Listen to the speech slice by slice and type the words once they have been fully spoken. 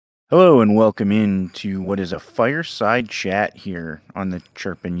Hello and welcome in to what is a fireside chat here on the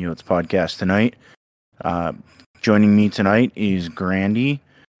Chirpin Yotes podcast tonight. Uh, Joining me tonight is Grandy.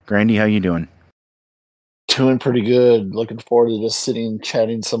 Grandy, how you doing? Doing pretty good. Looking forward to just sitting,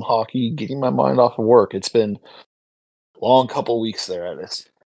 chatting some hockey, getting my mind off of work. It's been a long couple weeks there at it.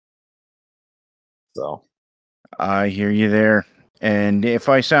 So I hear you there. And if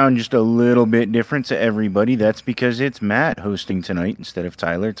I sound just a little bit different to everybody, that's because it's Matt hosting tonight instead of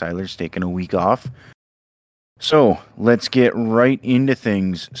Tyler. Tyler's taking a week off. So let's get right into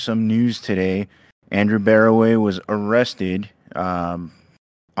things. Some news today. Andrew Barroway was arrested on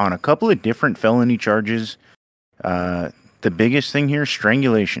a couple of different felony charges. The biggest thing here,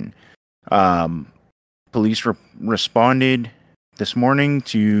 strangulation. Um, Police responded this morning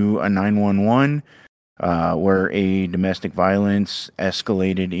to a 911 where a domestic violence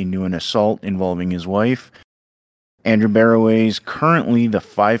escalated into an assault involving his wife. Andrew Barroway is currently the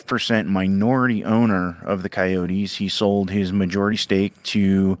 5% minority owner of the Coyotes. He sold his majority stake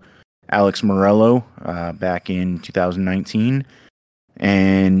to Alex Morello back in 2019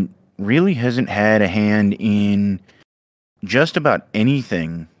 and really hasn't had a hand in just about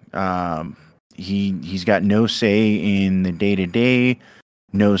anything. He's got no say in the day to day,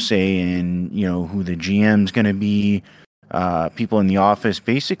 no say in who the GM's going to be, people in the office.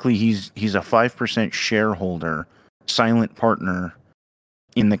 Basically, he's a 5% shareholder, silent partner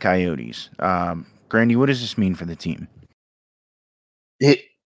in the Coyotes. Grandy, what does this mean for the team?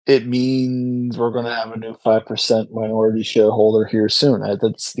 it means we're going to have a new 5% minority shareholder here soon.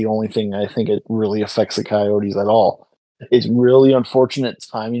 That's the only thing I think it really affects the Coyotes at all. It's really unfortunate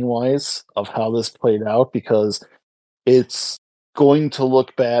timing wise of how this played out because it's going to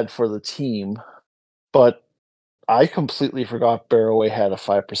look bad for the team, but I completely forgot Barroway had a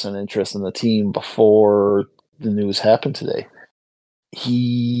 5% interest in the team before the news happened today.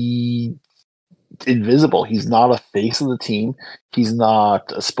 He invisible. He's not a face of the team. He's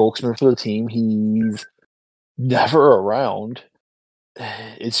not a spokesman for the team. He's never around.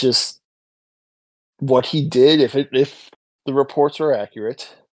 It's just what he did. If the reports are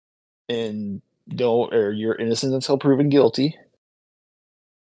accurate and don't, or you're innocent until proven guilty.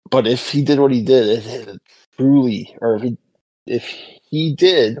 But if he did what he did, it truly, or if he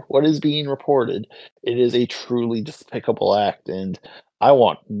did what is being reported, it is a truly despicable act, and I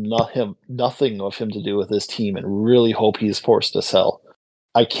want nothing of him to do with this team, and really hope he's forced to sell.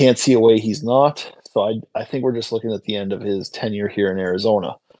 I can't see a way he's not, so I think we're just looking at the end of his tenure here in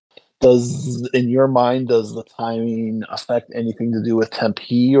Arizona. In your mind, does the timing affect anything to do with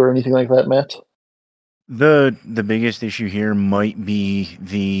Tempe or anything like that, Matt? The biggest issue here might be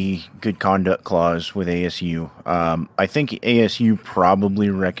the good conduct clause with ASU. I think ASU probably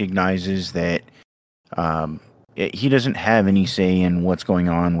recognizes that he doesn't have any say in what's going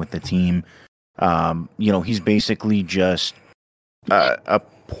on with the team. He's basically just a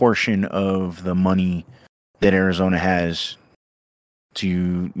portion of the money that Arizona has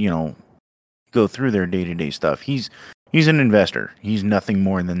to, go through their day-to-day stuff. He's an investor. He's nothing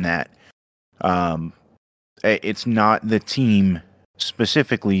more than that. It's not the team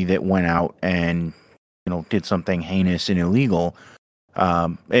specifically that went out and did something heinous and illegal.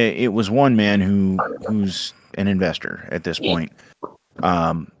 It was one man who's an investor at this point.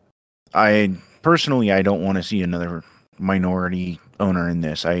 I personally don't want to see another minority owner in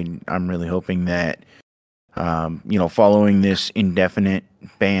this. I'm really hoping that following this indefinite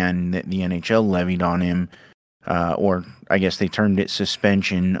ban that the NHL levied on him, or I guess they termed it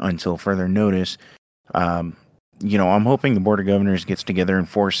suspension until further notice. I'm hoping the Board of Governors gets together and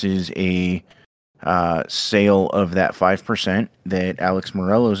forces a sale of that 5% that Alex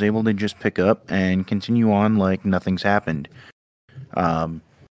Morello is able to just pick up and continue on like nothing's happened. I'd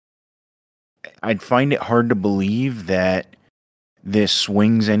find it hard to believe that this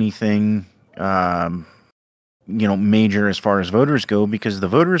swings anything, major as far as voters go, because the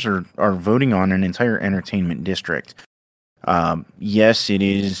voters are voting on an entire entertainment district. Yes, it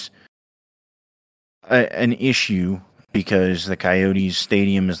is an issue because the Coyotes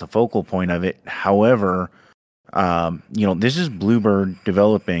stadium is the focal point of it. However, this is Bluebird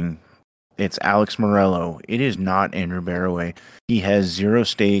developing. It's Alex Morello. It is not Andrew Barroway. He has zero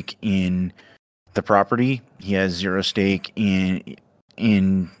stake in the property. He has zero stake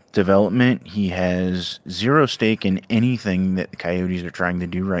in development. He has zero stake in anything that the Coyotes are trying to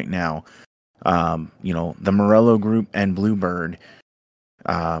do right now. The Morello Group and Bluebird,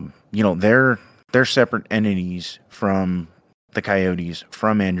 they're separate entities from the Coyotes,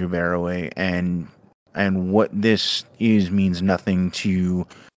 from Andrew Barroway, and what this is means nothing to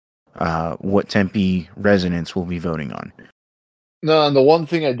what Tempe residents will be voting on. No, and the one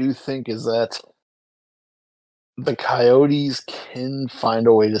thing I do think is that the Coyotes can find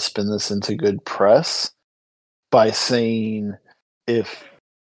a way to spin this into good press by saying if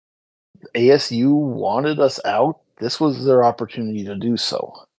ASU wanted us out, this was their opportunity to do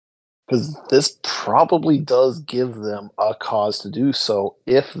so. Because this probably does give them a cause to do so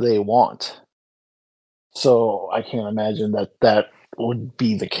if they want. So I can't imagine that that would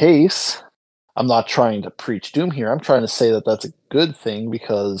be the case. I'm not trying to preach doom here. I'm trying to say that that's a good thing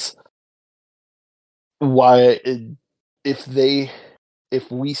because why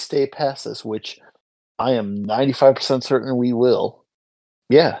if we stay past this, which I am 95% certain we will,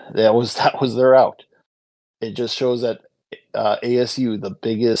 yeah, that was their out. It just shows that ASU, the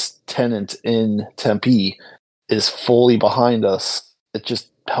biggest tenant in Tempe, is fully behind us. It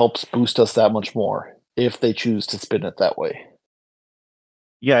just helps boost us that much more if they choose to spin it that way.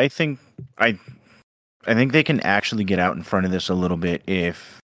 Yeah, I I think they can actually get out in front of this a little bit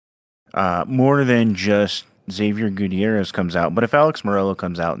if more than just Xavier Gutierrez comes out, but if Alex Morello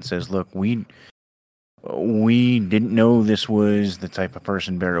comes out and says, "Look, we didn't know this was the type of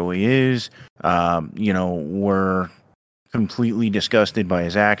person Barroway is. We're completely disgusted by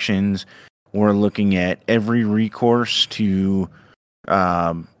his actions. We're looking at every recourse to,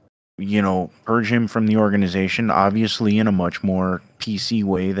 purge him from the organization, obviously in a much more PC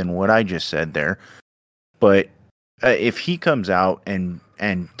way than what I just said there. But if he comes out and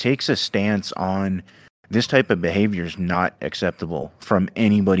takes a stance on this type of behavior is not acceptable from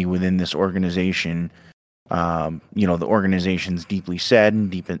anybody within this organization. The organization's deeply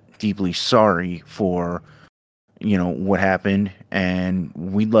saddened, deeply sorry for, what happened, and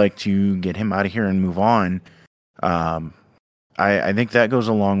we'd like to get him out of here and move on. I think that goes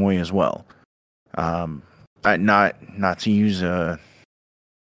a long way as well. Not to use a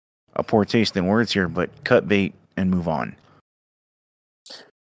poor taste in words here, but cut bait and move on.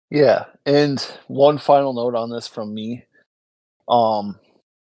 Yeah, and one final note on this from me.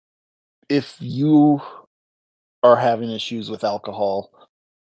 If you are having issues with alcohol,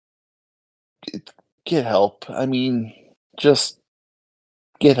 get help. I mean, just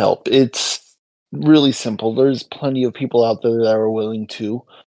get help. It's really simple. There's plenty of people out there that are willing to.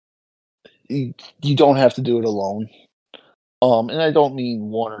 You don't have to do it alone. And I don't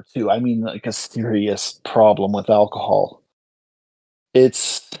mean one or two. I mean like a serious problem with alcohol.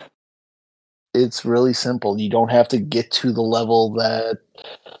 It's it's really simple. You don't have to get to the level that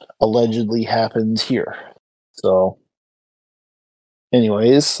allegedly happened here. So,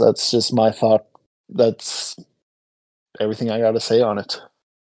 anyways, that's just my thought. That's everything I got to say on it.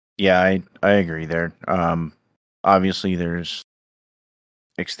 Yeah, I agree there. Obviously, there's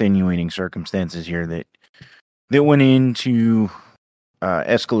extenuating circumstances here that went into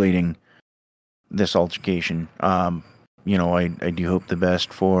escalating this altercation. I do hope the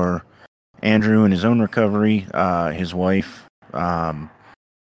best for Andrew and his own recovery. His wife. I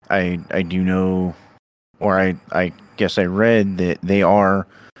do know, or I guess I read that they are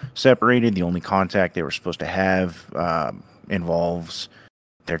separated. The only contact they were supposed to have involves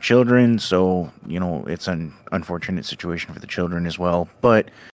their children. So, it's an unfortunate situation for the children as well. But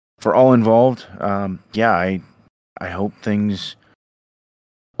for all involved, I hope things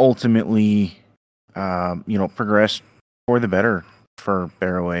ultimately, progress for the better for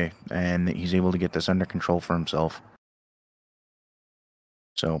Barroway and that he's able to get this under control for himself.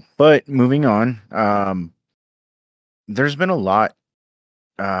 So, but moving on, there's been a lot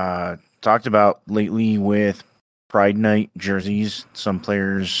talked about lately with Pride Night jerseys. Some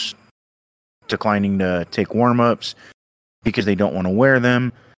players declining to take warm-ups because they don't want to wear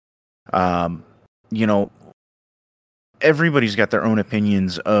them. Everybody's got their own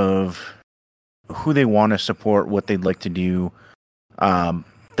opinions of who they want to support, what they'd like to do. The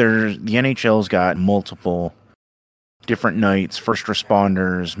NHL's got multiple different nights: first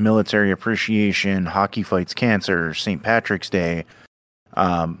responders, military appreciation, hockey fights cancer, St. Patrick's Day.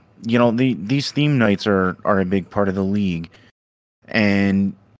 These theme nights are a big part of the league,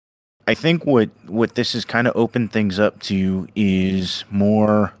 and I think what this has kind of opened things up to is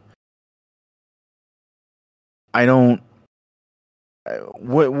more.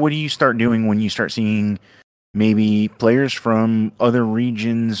 What do you start doing when you start seeing maybe players from other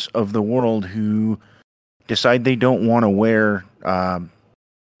regions of the world who decide they don't want to wear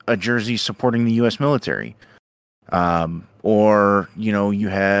a jersey supporting the U.S. military? Or, you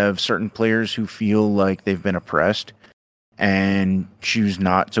have certain players who feel like they've been oppressed and choose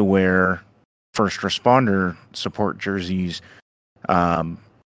not to wear first responder support jerseys.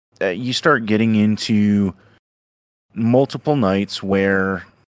 You start getting into multiple nights where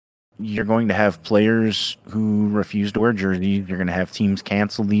you're going to have players who refuse to wear jerseys. You're going to have teams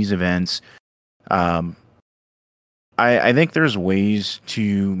cancel these events. I think there's ways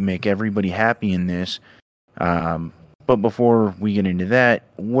to make everybody happy in this. But before we get into that,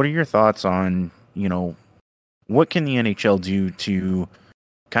 what are your thoughts on, what can the NHL do to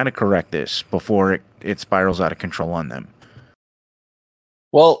kind of correct this before it spirals out of control on them?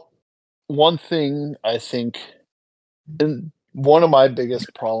 Well, one thing I think, and one of my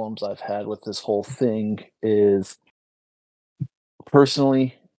biggest problems I've had with this whole thing is,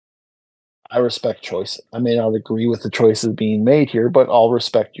 personally, I respect choice. I may not agree with the choices being made here, but I'll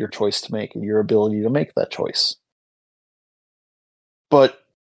respect your choice to make and your ability to make that choice. But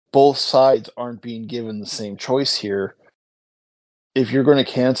both sides aren't being given the same choice here. If you're going to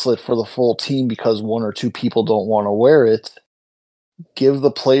cancel it for the full team because one or two people don't want to wear it, give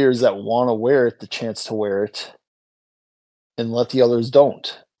the players that want to wear it the chance to wear it and let the others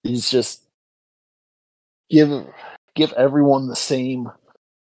don't. It's just give everyone the same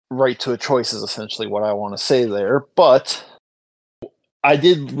right to a choice is essentially what I want to say there. But I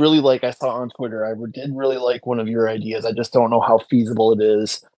did really like, I saw on Twitter, I did really like one of your ideas. I just don't know how feasible it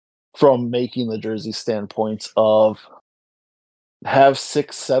is from making the jersey standpoints of have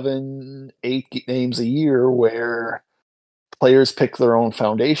 6, 7, 8 games a year where players pick their own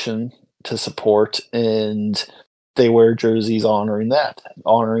foundation to support and they wear jerseys honoring that,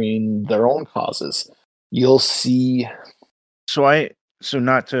 honoring their own causes. You'll see. So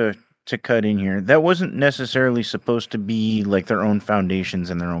not to cut in here, that wasn't necessarily supposed to be like their own foundations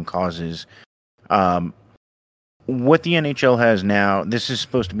and their own causes. What the NHL has now, this is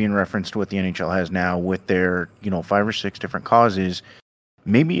supposed to be in reference to what the NHL has now with their, 5 or 6 different causes.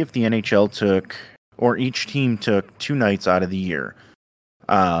 Maybe if the NHL took, or each team took 2 nights out of the year,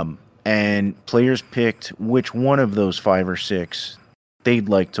 and players picked which one of those 5 or 6 they'd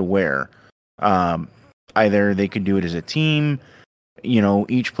like to wear. Either they could do it as a team,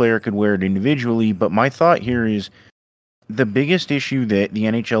 each player could wear it individually, but my thought here is the biggest issue that the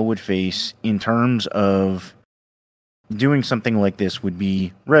NHL would face in terms of doing something like this would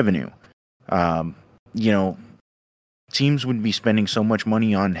be revenue. Teams would be spending so much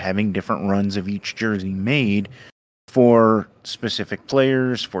money on having different runs of each jersey made for specific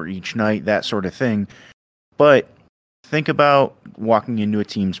players, for each night, that sort of thing. But think about walking into a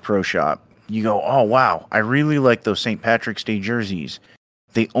team's pro shop. You go, oh, wow, I really like those St. Patrick's Day jerseys.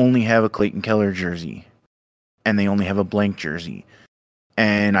 They only have a Clayton Keller jersey, and they only have a blank jersey.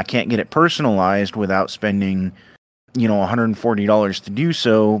 And I can't get it personalized without spending, $140 to do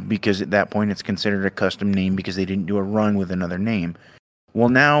so, because at that point it's considered a custom name because they didn't do a run with another name. Well,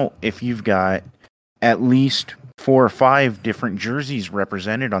 now, if you've got at least 4 or 5 different jerseys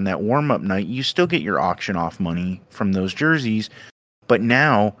represented on that warm-up night, you still get your auction off money from those jerseys. But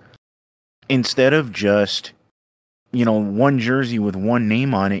now, instead of just, one jersey with one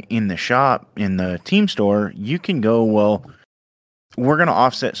name on it in the shop, in the team store, you can go, well, we're going to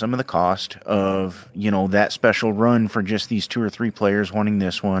offset some of the cost of, that special run for just these 2 or 3 players wanting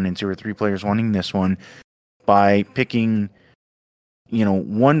this one and 2 or 3 players wanting this one by picking,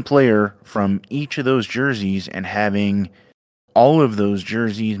 one player from each of those jerseys and having all of those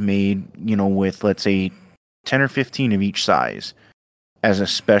jerseys made, with, let's say, 10 or 15 of each size as a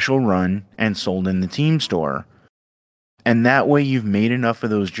special run and sold in the team store. And that way you've made enough of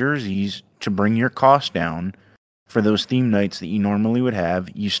those jerseys to bring your cost down for those theme nights that you normally would have.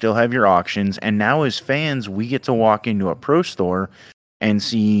 You still have your auctions. And now as fans, we get to walk into a pro store and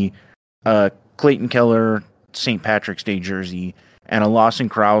see a Clayton Keller St. Patrick's Day jersey and a Lawson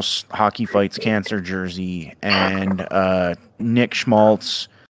Krause Hockey Fights Cancer jersey and Nick Schmaltz,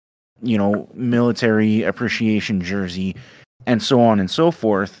 military appreciation jersey, and so on and so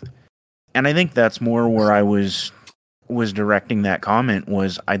forth. And I think that's more where I was directing that comment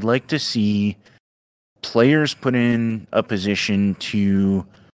was I'd like to see players put in a position to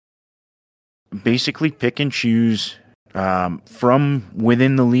basically pick and choose from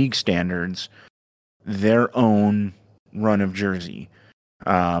within the league standards their own run of jersey.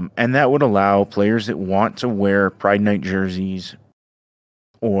 And that would allow players that want to wear Pride Night jerseys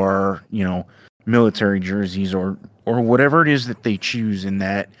or, military jerseys or whatever it is that they choose in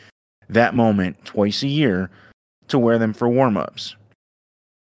that moment twice a year to wear them for warm-ups.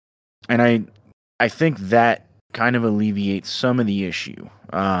 And I think that kind of alleviates some of the issue.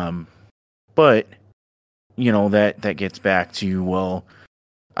 But, that gets back to, well,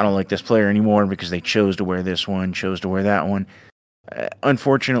 I don't like this player anymore because they chose to wear this one, chose to wear that one.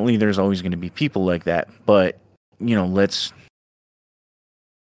 Unfortunately, there's always going to be people like that. But, let's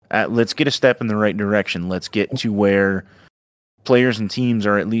get a step in the right direction. Let's get to where players and teams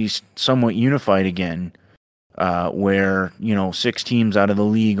are at least somewhat unified again, where, 6 teams out of the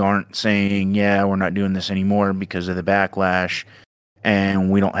league aren't saying, yeah, we're not doing this anymore because of the backlash,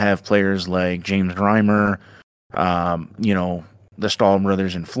 and we don't have players like James Reimer, the Stahl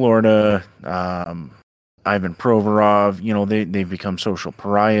brothers in Florida, Ivan Provorov, they've become social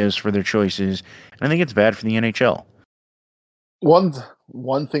pariahs for their choices. And I think it's bad for the NHL.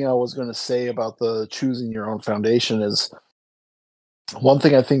 One thing I was going to say about the choosing your own foundation is one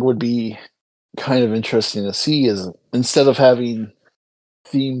thing I think would be kind of interesting to see is instead of having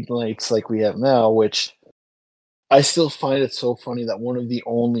themed nights like we have now, which I still find it so funny that one of the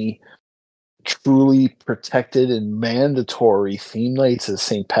only truly protected and mandatory theme nights is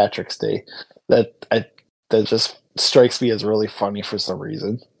St. Patrick's Day. That just strikes me as really funny for some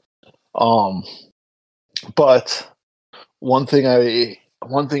reason. But one thing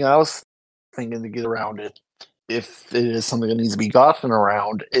I was thinking to get around it, if it is something that needs to be gotten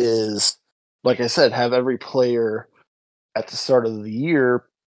around, is like I said, have every player at the start of the year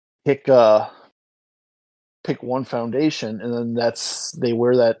pick one foundation, and then they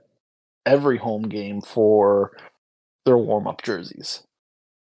wear that every home game for their warm up jerseys.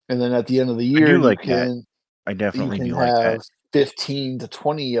 And then at the end of the I year, do like that. I definitely do like have that. 15 to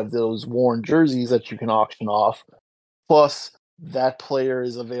 20 of those worn jerseys that you can auction off. Plus, that player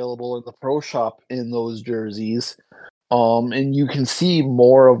is available in the pro shop in those jerseys. And you can see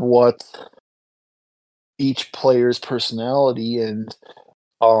more of what each player's personality and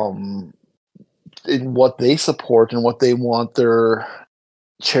in what they support and what they want their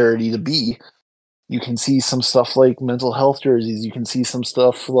charity to be. You can see some stuff like mental health jerseys. You can see some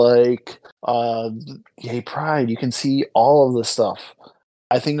stuff like gay pride. You can see all of this stuff.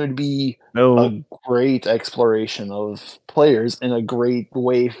 I think it would be a great exploration of players and a great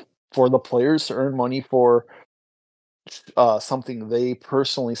way for the players to earn money for something they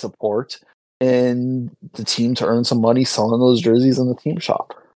personally support, and the team to earn some money selling those jerseys in the team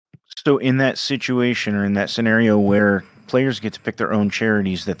shop. So in that situation or in that scenario where players get to pick their own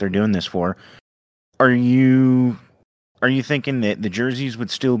charities that they're doing this for, are you thinking that the jerseys would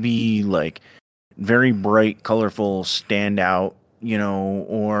still be like very bright, colorful, stand out,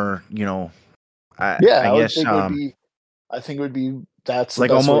 or I guess I think it would be that's the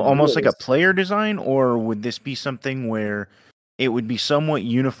like best way to do almost it like a player design, or would this be something where it would be somewhat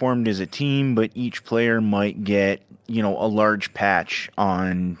uniformed as a team, but each player might get, a large patch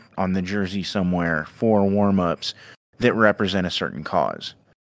on the jersey somewhere for warm-ups that represent a certain cause,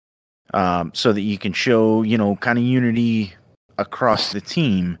 so that you can show, kind of unity across the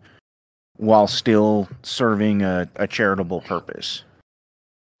team while still serving a charitable purpose.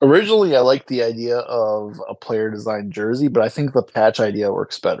 Originally, I liked the idea of a player designed jersey, but I think the patch idea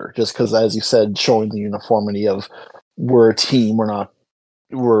works better. Just because, as you said, showing the uniformity of we're a team,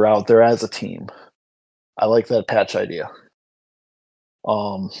 we're out there as a team. I like that patch idea.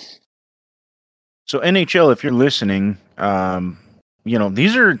 So NHL, if you're listening,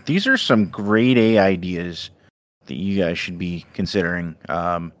 these are some grade A ideas that you guys should be considering.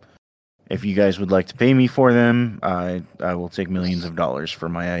 If you guys would like to pay me for them, I will take millions of dollars for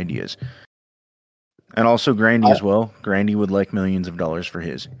my ideas. And also Grandy as well. Grandy would like millions of dollars for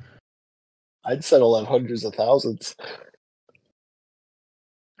his. I'd settle at hundreds of thousands.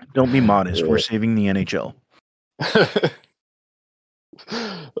 Don't be modest. We're saving the NHL.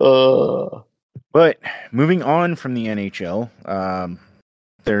 But moving on from the NHL,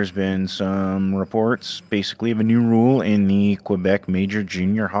 there's been some reports, basically, of a new rule in the Quebec Major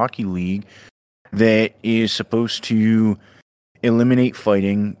Junior Hockey League that is supposed to eliminate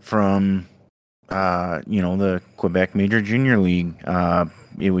fighting from, the Quebec Major Junior League.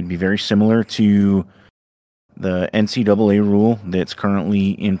 It would be very similar to the NCAA rule that's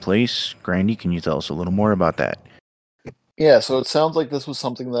currently in place. Grandy, can you tell us a little more about that? Yeah, so it sounds like this was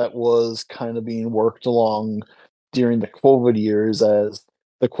something that was kind of being worked along during the COVID years as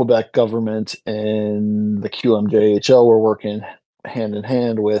the Quebec government and the QMJHL were working hand in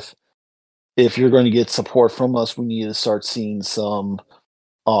hand with, if you're going to get support from us, we need to start seeing some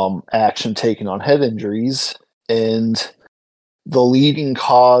action taken on head injuries. And the leading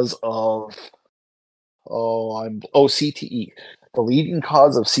cause of CTE. The leading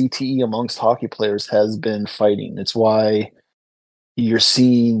cause of CTE amongst hockey players has been fighting. It's why you're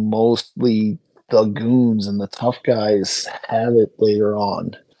seeing mostly the goons and the tough guys have it later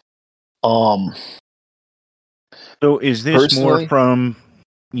on. So is this more from,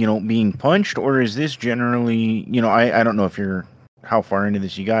 being punched, or is this generally, I don't know how far into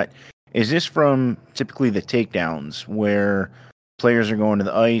this you got. Is this from typically the takedowns where players are going to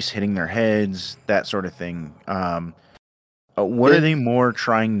the ice, hitting their heads, that sort of thing? What are they more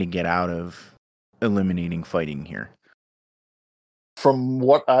trying to get out of eliminating fighting here? From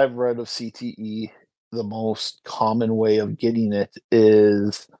what I've read of CTE, the most common way of getting it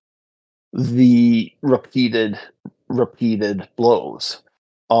is the repeated blows.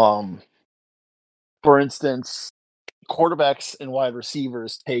 For instance, quarterbacks and wide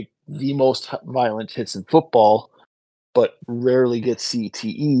receivers take the most violent hits in football, but rarely get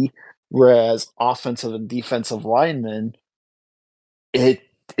CTE, whereas offensive and defensive linemen, it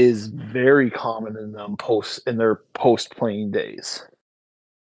is very common in their post playing days.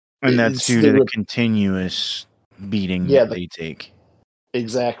 And that's It's due to the continuous beating that they take.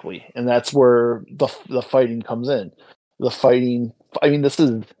 Exactly, and that's where the fighting comes in. The fighting, I mean, this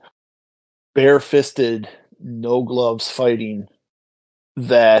is bare-fisted, no gloves fighting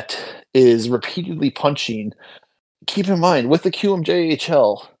that is repeatedly punching. Keep in mind, with the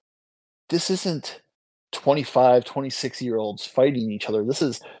QMJHL, this isn't 25, 26-year-olds fighting each other. This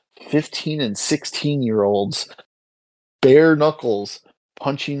is 15 and 16-year-olds, bare knuckles,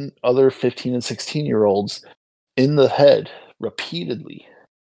 punching other 15 and 16-year-olds in the head repeatedly.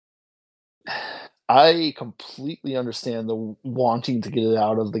 I completely understand the wanting to get it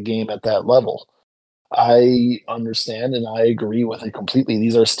out of the game at that level. I understand and I agree with it completely.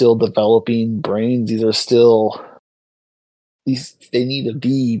 These are still developing brains. They need to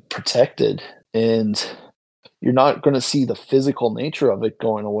be protected, and you're not going to see the physical nature of it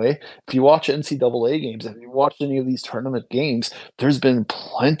going away. If you watch NCAA games, if you watch any of these tournament games, there's been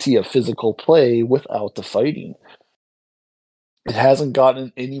plenty of physical play without the fighting. It hasn't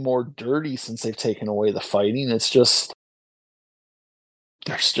gotten any more dirty since they've taken away the fighting. There's just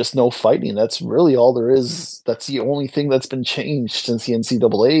no fighting. That's really all there is. That's the only thing that's been changed since the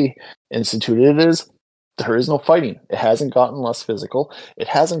NCAA instituted it is there is no fighting. It hasn't gotten less physical. It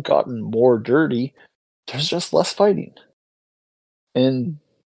hasn't gotten more dirty. There's just less fighting. And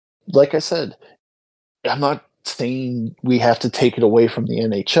like I said, I'm not saying we have to take it away from the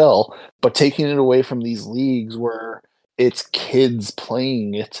NHL, but taking it away from these leagues where it's kids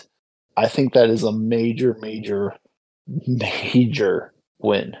playing it, I think that is a major, major, major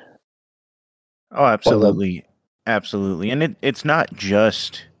win. Oh, absolutely. Absolutely. And it's not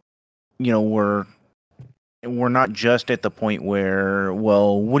just, we're not just at the point where,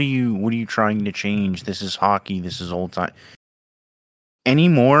 well, what are you trying to change? This is hockey, this is old time.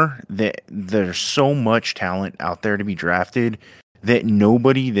 Anymore, that there's so much talent out there to be drafted that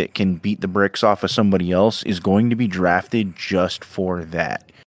nobody that can beat the bricks off of somebody else is going to be drafted just for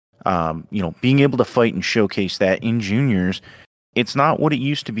that. Being able to fight and showcase that in juniors, it's not what it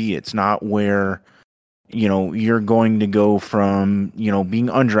used to be. It's not where, you're going to go from, being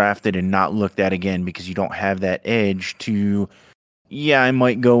undrafted and not looked at again because you don't have that edge to, yeah, I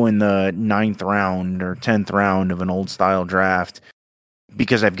might go in the 9th round or 10th round of an old style draft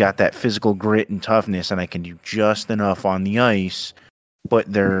because I've got that physical grit and toughness and I can do just enough on the ice,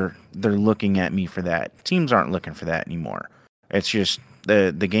 but they're looking at me for that. Teams aren't looking for that anymore. It's just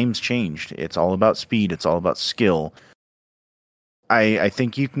the game's changed. It's all about speed. It's all about skill. I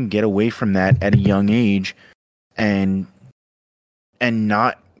think you can get away from that at a young age and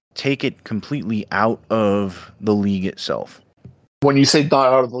not take it completely out of the league itself. When you say not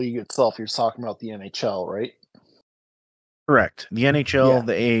out of the league itself, you're talking about the NHL, right? Correct. The NHL,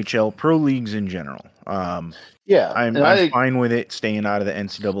 the AHL, pro leagues in general. I'm fine with it staying out of the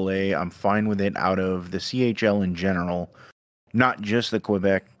NCAA. I'm fine with it out of the CHL in general, not just the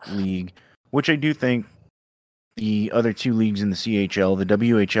Quebec League, which I do think the other two leagues in the CHL, the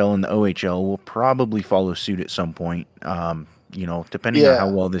WHL and the OHL, will probably follow suit at some point, depending on how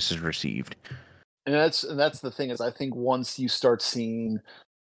well this is received. And that's the thing is I think once you start seeing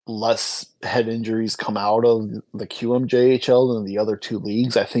less head injuries come out of the QMJHL than the other two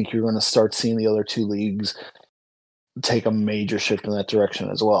leagues, I think you're going to start seeing the other two leagues take a major shift in that direction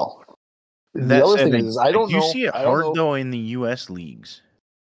as well. The other thing is I don't know. You see it hard though in the U.S. leagues.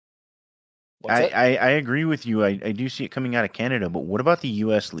 I agree with you. I do see it coming out of Canada, but what about the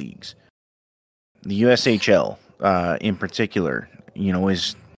U.S. leagues? The USHL in particular,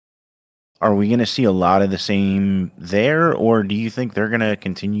 are we going to see a lot of the same there, or do you think they're going to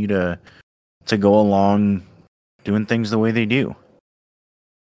continue to go along doing things the way they do?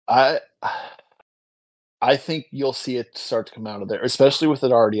 I think you'll see it start to come out of there, especially with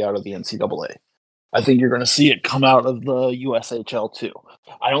it already out of the NCAA. I think you're going to see it come out of the USHL too.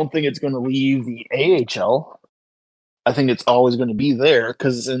 I don't think it's going to leave the AHL. I think it's always going to be there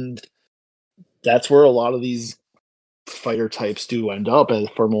and that's where a lot of these fighter types do end up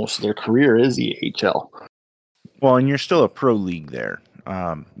for most of their career is the AHL. Well, and you're still a pro league there.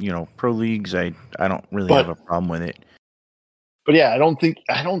 Pro leagues, I don't really have a problem with it. But yeah, I don't think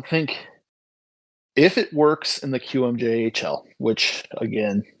if it works in the QMJHL, which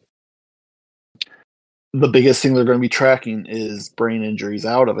again, the biggest thing they're going to be tracking is brain injuries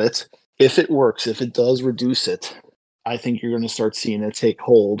out of it. If it works, if it does reduce it, I think you're going to start seeing it take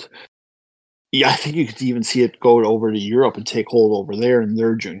hold. Yeah, I think you could even see it go over to Europe and take hold over there in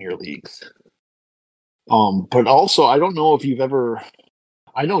their junior leagues. But also, I don't know if you've ever.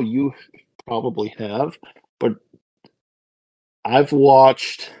 I know you probably have, but I've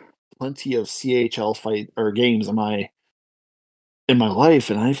watched plenty of CHL fight or games in my life,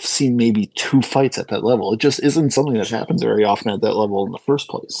 and I've seen maybe 2 fights at that level. It just isn't something that happens very often at that level in the first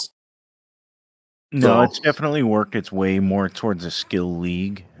place. No, So it's definitely worked its way more towards a skill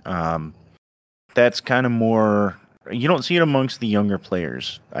league. That's kind of more. You don't see it amongst the younger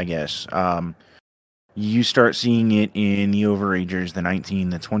players, I guess. You start seeing it in the overagers, the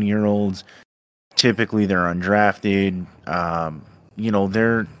 19, the 20-year-olds. Typically, they're undrafted.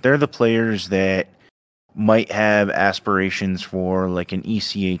 They're the players that might have aspirations for like an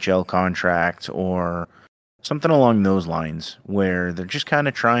ECHL contract or something along those lines, where they're just kind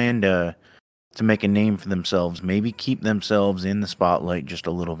of trying to make a name for themselves, maybe keep themselves in the spotlight just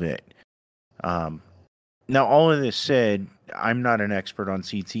a little bit. Um, Now, all of this said, I'm not an expert on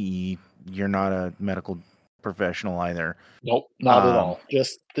CTE. You're not a medical professional either. nope, not at Um, all.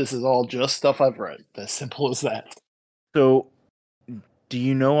 Just this is all just stuff I've read. As simple as that. so, do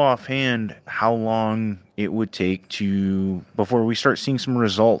you know offhand how long it would take to before we start seeing some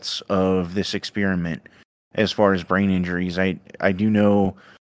results of this experiment as far as brain injuries? I do know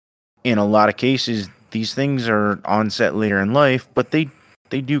in a lot of cases these things are onset later in life, but they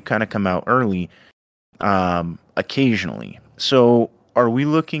do kind of come out early. Occasionally. So, are we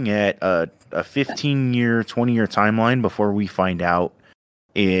looking at a 15-year, 20-year timeline before we find out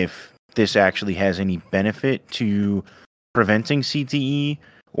if this actually has any benefit to preventing CTE?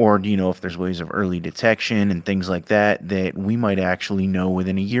 Or do you know if there's ways of early detection and things like that that we might actually know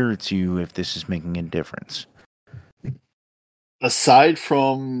within a year or two if this is making a difference? Aside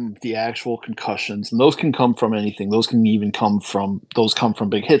from the actual concussions, and those can come from anything. Those can even come from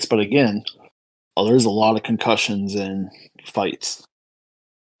big hits. But again, there's a lot of concussions in fights.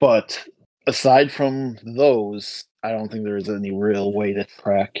 But aside from those, I don't think there's any real way to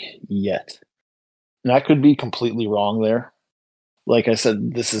track yet. And I could be completely wrong there. Like I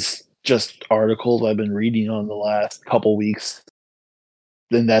said, this is just articles I've been reading on the last couple weeks.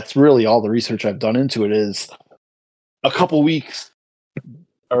 And that's really all the research I've done into it is a couple weeks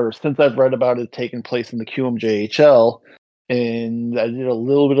or since I've read about it taking place in the QMJHL. And I did a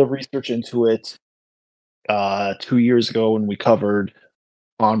little bit of research into it 2 years ago when we covered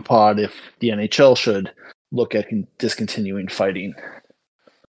on pod if the NHL should look at discontinuing fighting.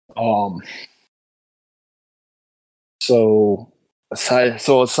 Um, so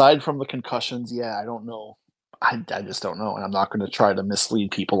aside from the concussions, yeah, I don't know. I just don't know, and I'm not going to try to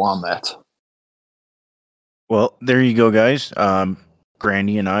mislead people on that. Well, there you go, guys.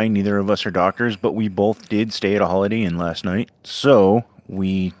 Grandy and I, neither of us are doctors, but we both did stay at a Holiday Inn last night, so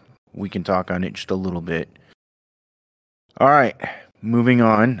we can talk on it just a little bit. All right, moving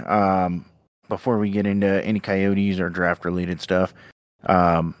on. Before we get into any Coyotes or draft related stuff,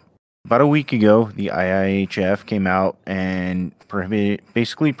 about a week ago, the IIHF came out and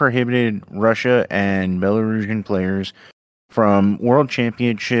basically prohibited Russia and Belarusian players from World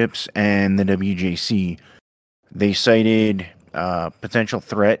Championships and the WJC. They cited potential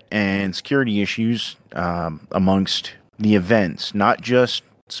threat and security issues amongst the events, not just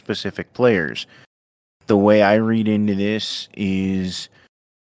specific players. The way I read into this is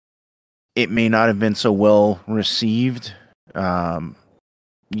it may not have been so well received.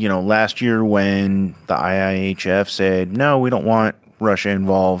 Last year when the IIHF said, no, we don't want Russia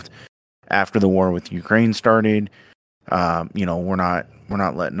involved after the war with Ukraine started, we're not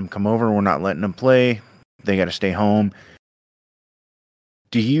letting them come over. We're not letting them play. They got to stay home.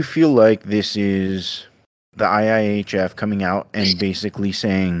 Do you feel like this is the IIHF coming out and basically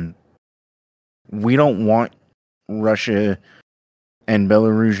saying, we don't want Russia and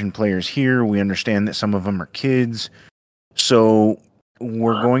Belarusian players here? We understand that some of them are kids. So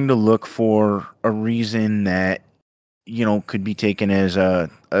we're going to look for a reason that, could be taken as a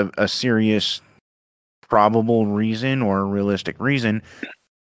serious, probable reason or a realistic reason.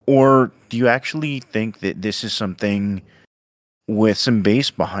 Or do you actually think that this is something with some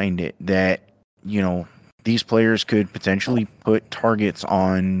base behind it that, these players could potentially put targets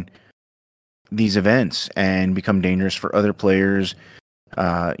on these events and become dangerous for other players,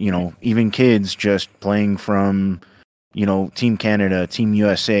 even kids just playing from, Team Canada, Team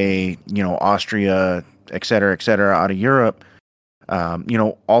USA, Austria, et cetera, out of Europe.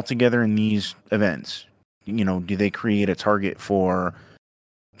 altogether in these events? Do they create a target for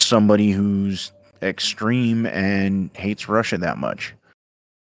somebody who's extreme and hates Russia that much?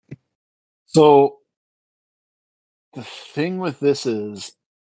 So the thing with this is,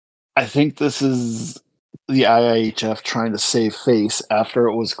 I think this is the IIHF trying to save face after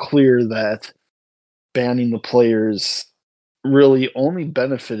it was clear that banning the players really only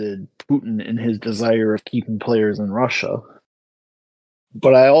benefited Putin in his desire of keeping players in Russia.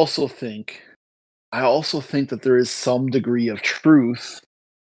 But I also think that there is some degree of truth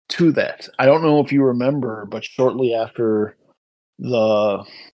to that. I don't know if you remember, but shortly after the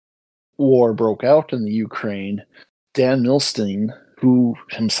war broke out in the Ukraine, Dan Milstein, who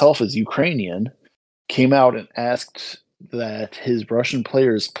himself is Ukrainian, came out and asked that his Russian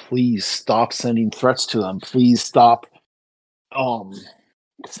players please stop sending threats to them. Please stop um,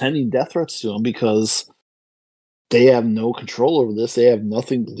 sending death threats to them because they have no control over this. They have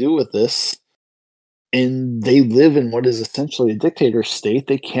nothing to do with this. And they live in what is essentially a dictator state.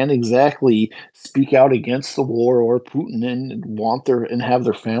 They can't exactly speak out against the war or Putin and have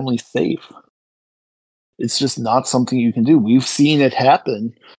their families safe. It's just not something you can do. We've seen it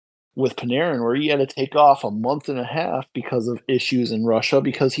happen with Panarin, where he had to take off a month and a half because of issues in Russia,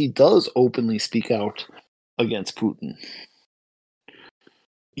 because he does openly speak out against Putin.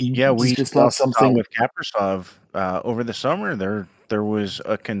 Yeah, It's we just saw not something. with Kaprasov over the summer. There was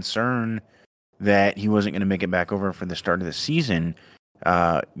a concern that he wasn't going to make it back over for the start of the season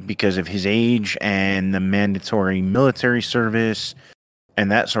because of his age and the mandatory military service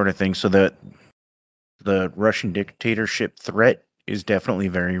and that sort of thing. So the Russian dictatorship threat is definitely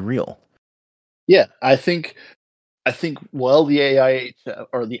very real. Yeah, I think while the AIHF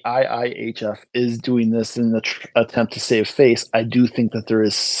or the IIHF is doing this in the attempt to save face, I do think that there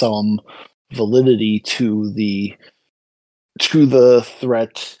is some validity to the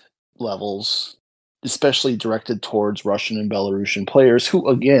threat levels, especially directed towards Russian and Belarusian players who,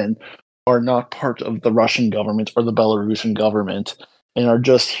 again, are not part of the Russian government or the Belarusian government and are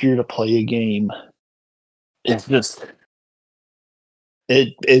just here to play a game. It's just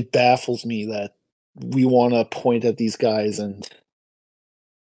it baffles me that we want to point at these guys and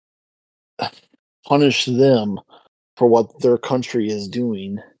punish them for what their country is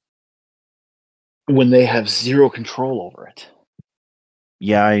doing when they have zero control over it.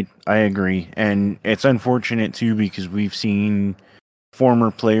 Yeah, I agree. And it's unfortunate too because we've seen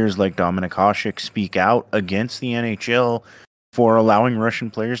former players like Dominik Hasek speak out against the NHL for allowing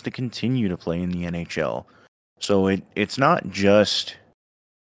Russian players to continue to play in the NHL. So it's not just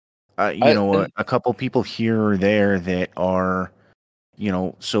a couple people here or there that are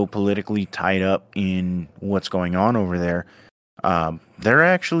so politically tied up in what's going on over there. There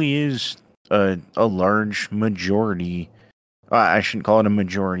actually is a large majority. I shouldn't call it a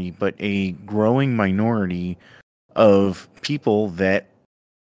majority, but a growing minority of people that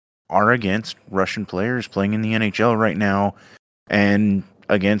are against Russian players playing in the NHL right now and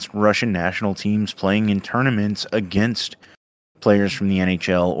against Russian national teams playing in tournaments against players from the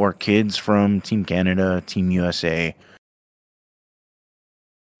NHL or kids from Team Canada, Team USA.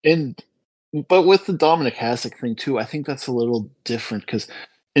 But with the Dominic Hasek thing too, I think that's a little different because,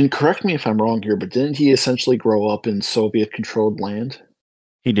 and correct me if I'm wrong here, but didn't he essentially grow up in Soviet-controlled land?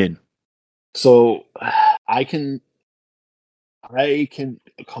 He did. So I can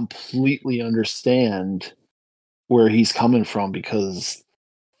completely understand where he's coming from because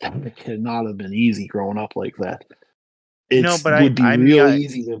that cannot have been easy growing up like that. No, It but would be I mean, real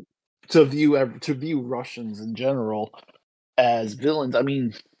easy to view Russians in general as villains. I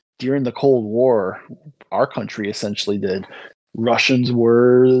mean, during the Cold War, our country essentially did. Russians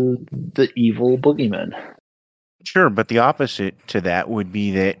were the evil boogeymen. sure, but the opposite to that would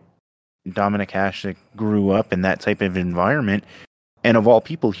be that Dominik Hasek grew up in that type of environment, and of all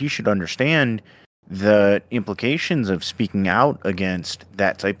people, he should understand the implications of speaking out against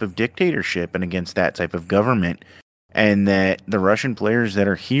that type of dictatorship and against that type of government, and that the Russian players that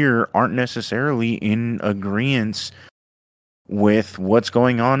are here aren't necessarily in agreement with what's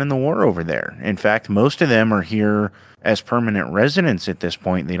going on in the war over there. In fact, most of them are here as permanent residents at this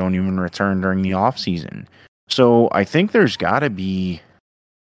point. They don't even return during the off season. So I think there's got to be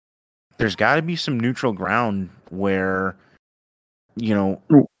some neutral ground where you know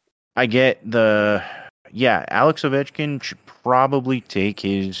I get Alex Ovechkin should probably take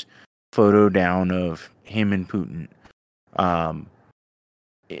his photo down of him and Putin. Um,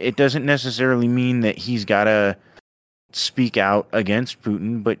 it doesn't necessarily mean that he's got to speak out against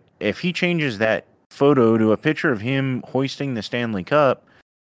Putin, but if he changes that photo to a picture of him hoisting the Stanley Cup,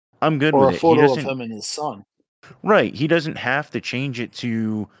 I'm good Or with a it. He photo of doesn't. him and his son. Right. He doesn't have to change it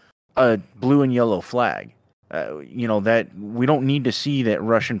to a blue and yellow flag. That we don't need to see that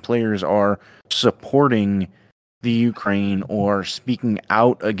Russian players are supporting the Ukraine or speaking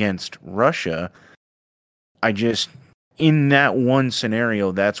out against Russia. I just, in that one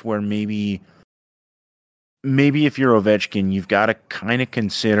scenario, that's where maybe if you're Ovechkin, you've got to kind of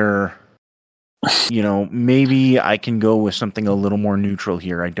consider, maybe I can go with something a little more neutral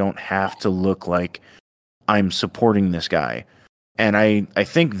here. I don't have to look like I'm supporting this guy. And I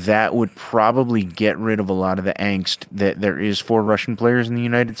think that would probably get rid of a lot of the angst that there is for Russian players in the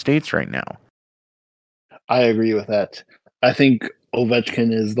United States right now. I agree with that. I think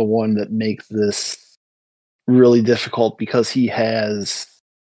Ovechkin is the one that makes this really difficult because he has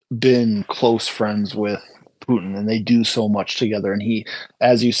been close friends with Putin and they do so much together. And he,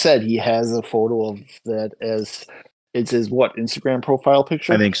 as you said, he has a photo of that as it's his Instagram profile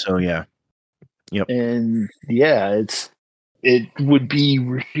picture? I think so, yeah. Yep. And yeah, it would be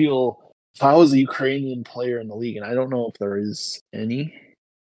real if I was a Ukrainian player in the league, and I don't know if there is any,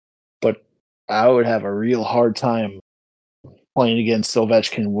 but I would have a real hard time playing against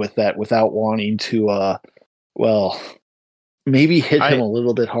Ovechkin with that without wanting to maybe hit him a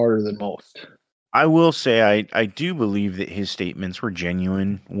little bit harder than most. I will say I do believe that his statements were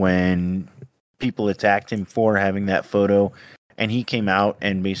genuine when people attacked him for having that photo, and he came out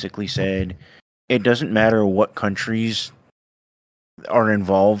and basically said, it doesn't matter what countries are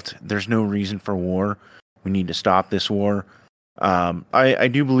involved. There's no reason for war. We need to stop this war. I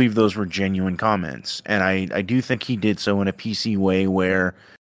do believe those were genuine comments, and I do think he did so in a PC way where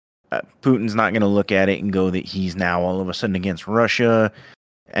Putin's not going to look at it and go that he's now all of a sudden against Russia.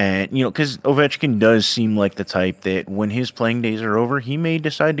 And, because Ovechkin does seem like the type that when his playing days are over, he may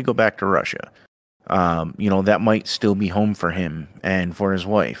decide to go back to Russia. That might still be home for him and for his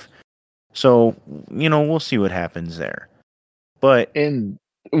wife. So, we'll see what happens there. But, and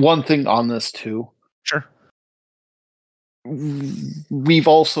one thing on this too. Sure. We've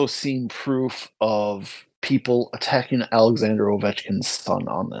also seen proof of people attacking Alexander Ovechkin's son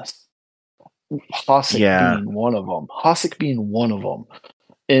on this. Hasek being one of them.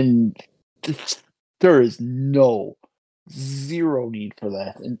 And there is zero need for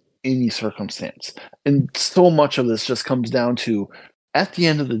that in any circumstance. And so much of this just comes down to, at the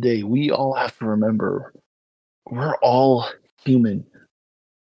end of the day, we all have to remember we're all human.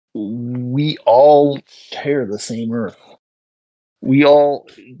 We all share the same earth.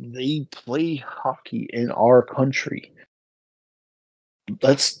 They play hockey in our country.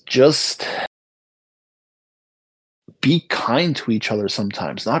 Let's just be kind to each other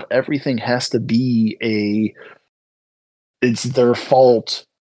sometimes. Not everything has to be it's their fault.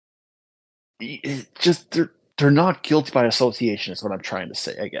 They're not guilty by association is what I'm trying to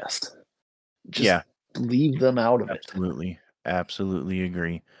say, I guess. Just leave them out of it. Absolutely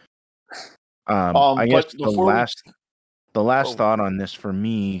agree. I guess the last thought on this for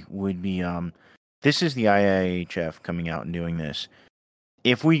me would be this is the IIHF coming out and doing this.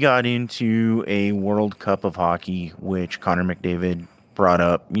 If we got into a World Cup of hockey, which Connor McDavid brought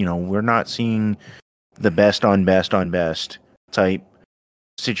up, we're not seeing the best on best type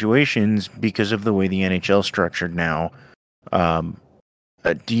situations because of the way the NHL is structured now.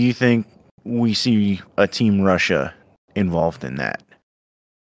 Do you think we see a Team Russia involved in that?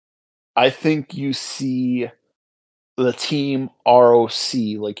 I think you see the Team ROC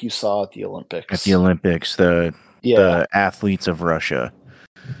like you saw at the Olympics. At the Olympics, the athletes of Russia.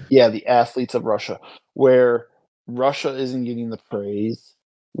 Yeah, the athletes of Russia, where Russia isn't getting the praise,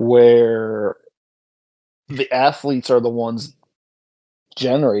 where the athletes are the ones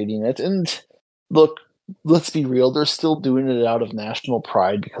generating it. And look, let's be real, they're still doing it out of national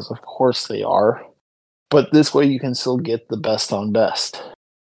pride because of course they are. But this way you can still get the best on best.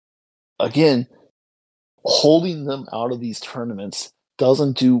 Again, holding them out of these tournaments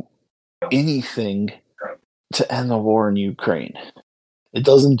doesn't do anything to end the war in Ukraine. It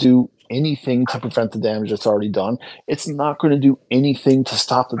doesn't do anything to prevent the damage that's already done. It's not going to do anything to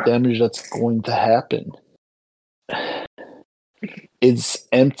stop the damage that's going to happen. It's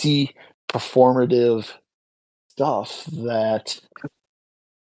empty, performative stuff that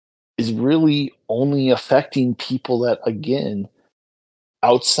is really only affecting people that, again,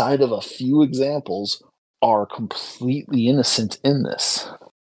 outside of a few examples, are completely innocent in this.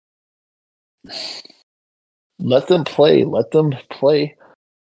 Let them play,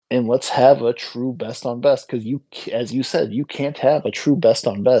 and let's have a true best on best. Because as you said, you can't have a true best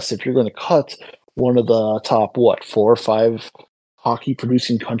on best if you're going to cut one of the top 4 or 5 hockey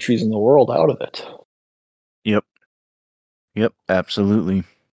producing countries in the world out of it. Yep, absolutely.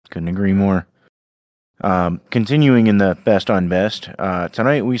 Couldn't agree more. Continuing in the best on best,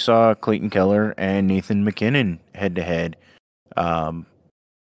 tonight we saw Clayton Keller and Nathan McKinnon head to head.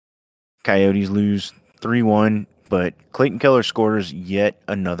 Coyotes lose 3-1, but Clayton Keller scores yet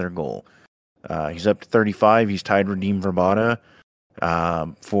another goal. He's up to 35. He's tied Radim Verbata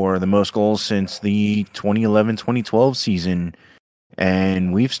for the most goals since the 2011-2012 season,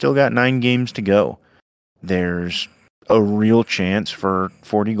 and we've still got 9 games to go. There's a real chance for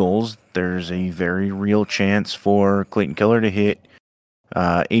 40 goals. There's a very real chance for Clayton Keller to hit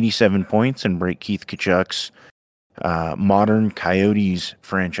 87 points and break Keith Tkachuk's modern Coyotes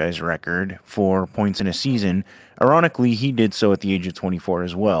franchise record for points in a season. Ironically, he did so at the age of 24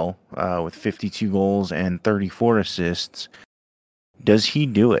 as well, with 52 goals and 34 assists. Does he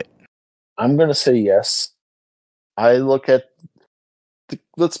do it? I'm going to say yes. I look at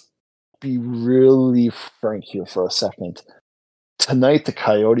let's be really frank here for a second. Tonight, the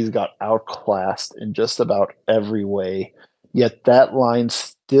Coyotes got outclassed in just about every way, yet that line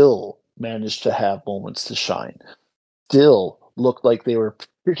still managed to have moments to shine. Still looked like they were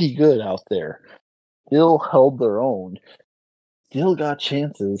pretty good out there. Still held their own. Still got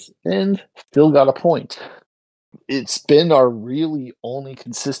chances, and still got a point. It's been our really only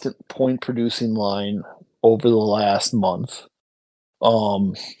consistent point-producing line over the last month.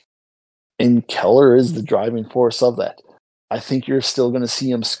 And Keller is the driving force of that. I think you're still going to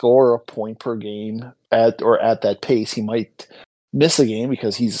see him score a point per game at that pace. He might miss a game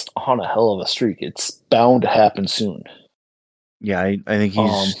because he's on a hell of a streak. It's bound to happen soon. Yeah, I think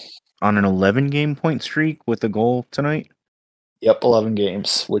he's on an 11-game point streak with a goal tonight. Yep, 11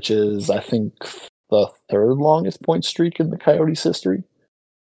 games, which is, I think, the third longest point streak in the Coyotes' history.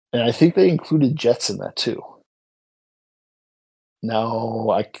 And I think they included Jets in that too.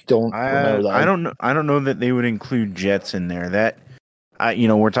 No, I don't remember that. I don't know that they would include Jets in there. That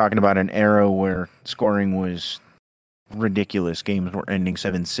we're talking about an era where scoring was ridiculous. Games were ending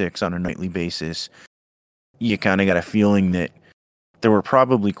 7-6 on a nightly basis. You kind of got a feeling that there were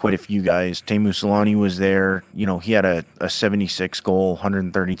probably quite a few guys. Teemu Selanne was there. He had a 76 goal,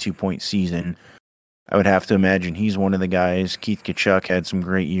 132 point season. I would have to imagine he's one of the guys. Keith Tkachuk had some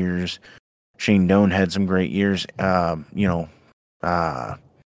great years. Shane Doan had some great years. Howard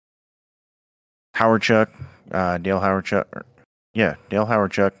Chuck, Dale Howard Chuck. Dale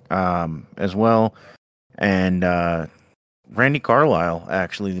Howard Chuck as well. And Randy Carlyle,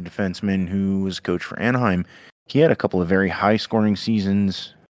 actually, the defenseman who was coach for Anaheim, he had a couple of very high-scoring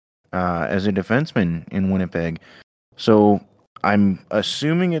seasons as a defenseman in Winnipeg. So I'm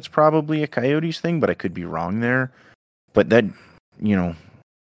assuming it's probably a Coyotes thing, but I could be wrong there. But that,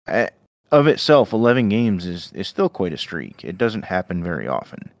 of itself, 11 games is still quite a streak. It doesn't happen very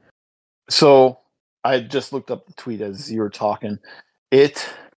often. So I just looked up the tweet as you were talking. It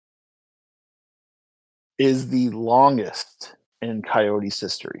is the longest in Coyotes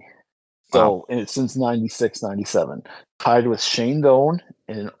history. So, wow. And it's since 96, 97. Tied with Shane Doan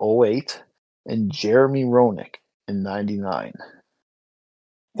in 08 and Jeremy Roenick in 99.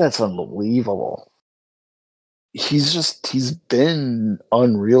 That's unbelievable. He's been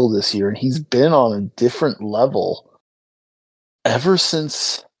unreal this year, and he's been on a different level ever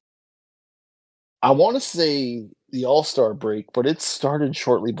since, I want to say, the All-Star break, but it started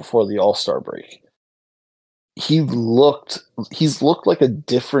shortly before the All-Star break. He's looked like a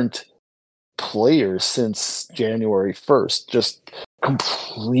different player since January 1st, just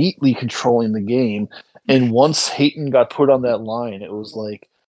completely controlling the game. And once Hayton got put on that line, it was like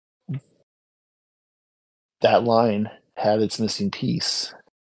that line had its missing piece.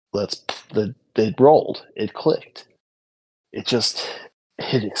 It rolled. It clicked. It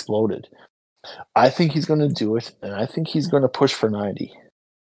exploded. I think he's going to do it, and I think he's going to push for 90.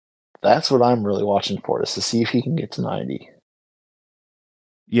 That's what I'm really watching for, is to see if he can get to 90.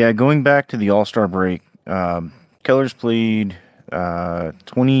 Yeah, going back to the All-Star break, Keller's played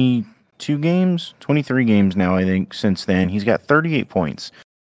 22 games, 23 games now, I think, since then. He's got 38 points,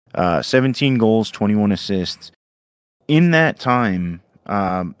 17 goals, 21 assists. In that time,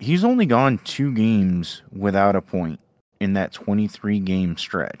 he's only gone 2 games without a point in that 23-game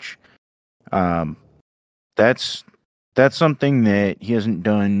stretch. That's something that he hasn't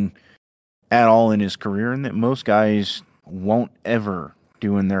done at all in his career, and that most guys won't ever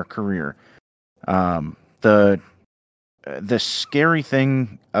do in their career. The scary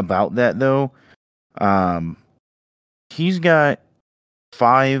thing about that, though, he's got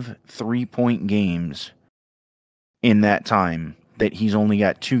 5 3-point games in that time that he's only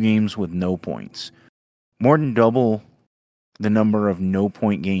got 2 games with no points. More than double the number of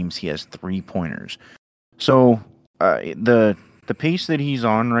no-point games he has 3-pointers. So the the pace that he's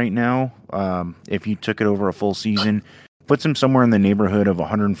on right now, if you took it over a full season, puts him somewhere in the neighborhood of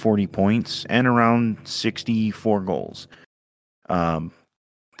 140 points and around 64 goals.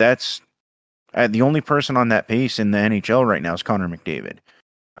 That's the only person on that pace in the NHL right now is Connor McDavid.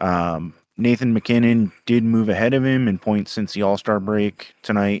 Nathan MacKinnon did move ahead of him in points since the All-Star break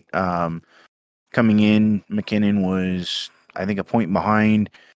tonight. Coming in, MacKinnon was, I think, a point behind.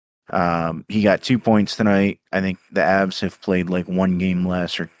 He got 2 points tonight. I think the Avs have played like one game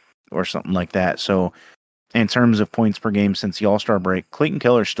less or something like that. So in terms of points per game since the All-Star break, Clayton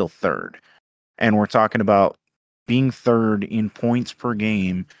Keller's still third. And we're talking about being third in points per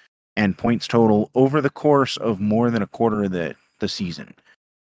game and points total over the course of more than a quarter of the season.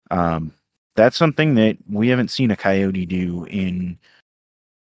 That's something that we haven't seen a Coyote do in...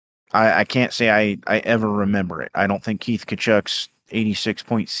 I can't say I ever remember it. I don't think Keith Tkachuk's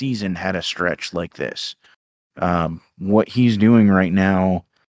 86-point season had a stretch like this. What he's doing right now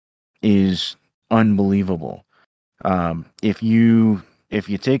is unbelievable. If you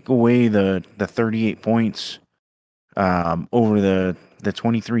take away the 38 points over the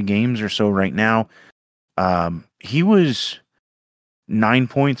 23 games or so right now, he was 9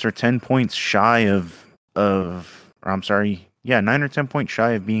 points or 10 points shy of 9 or 10 points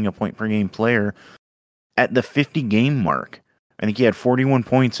shy of being a point per game player at the 50 game mark. I think he had 41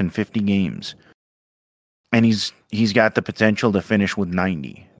 points in 50 games. And he's got the potential to finish with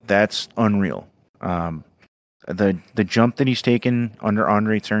 90. That's unreal. The jump that he's taken under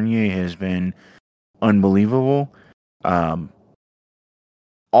Andre Tournier has been unbelievable.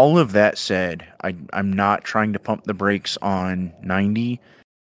 All of that said, I'm not trying to pump the brakes on 90,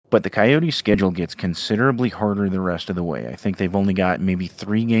 but the Coyotes' schedule gets considerably harder the rest of the way. I think they've only got maybe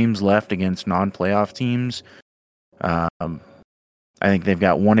 3 games left against non-playoff teams. I think they've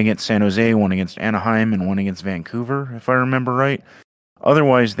got one against San Jose, one against Anaheim, and one against Vancouver, if I remember right.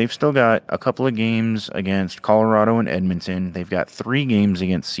 Otherwise, they've still got a couple of games against Colorado and Edmonton. They've got 3 games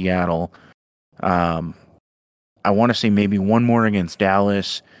against Seattle. I want to say maybe one more against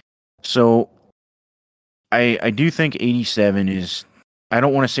Dallas. So I do think 87 is... I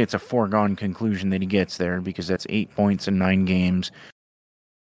don't want to say it's a foregone conclusion that he gets there because that's 8 points in 9 games.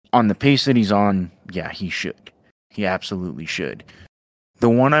 On the pace that he's on, yeah, he should. He absolutely should. The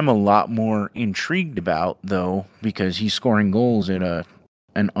one I'm a lot more intrigued about, though, because he's scoring goals at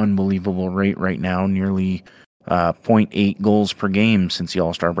an unbelievable rate right now, nearly 0.8 goals per game since the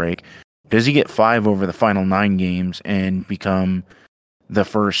All-Star break. Does he get 5 over the final 9 games and become the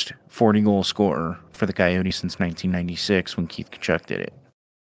first 40-goal scorer for the Coyotes since 1996 when Keith Tkachuk did it?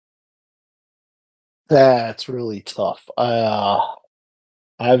 That's really tough.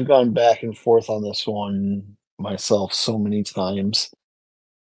 I've gone back and forth on this one myself so many times.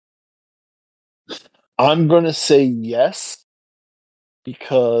 I'm going to say yes,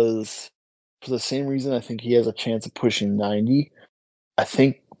 because for the same reason I think he has a chance of pushing 90. I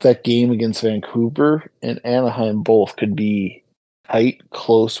think that game against Vancouver and Anaheim both could be tight,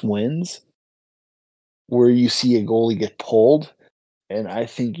 close wins where you see a goalie get pulled, and I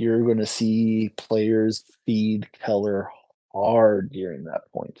think you're going to see players feed Keller hard during that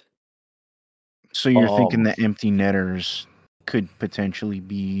point. So you're thinking that empty netters could potentially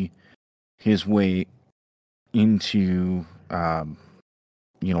be his way into,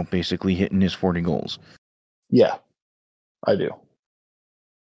 basically hitting his 40 goals. Yeah, I do.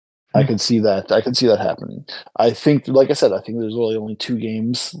 I can see that. I can see that happening. I think, like I said, I think there's really only 2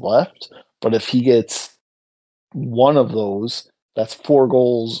 games left. But if he gets one of those, that's 4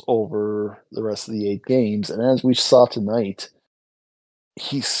 goals over the rest of the 8 games. And as we saw tonight,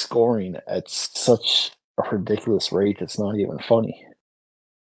 he's scoring at such a ridiculous rate. It's not even funny.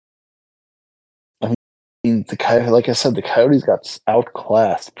 I mean, like I said, the Coyotes got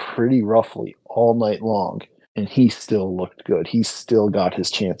outclassed pretty roughly all night long, and he still looked good. He still got his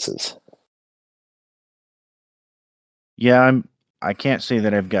chances. Yeah, I can't say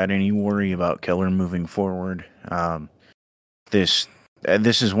that I've got any worry about Keller moving forward. This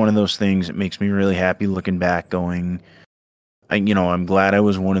is one of those things that makes me really happy looking back, going, I'm glad I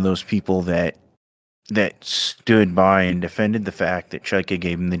was one of those people that stood by and defended the fact that Chaika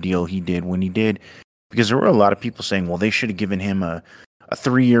gave him the deal he did when he did, because there were a lot of people saying, well, they should have given him a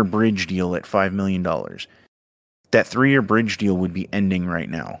 3-year bridge deal at $5 million. That 3-year bridge deal would be ending right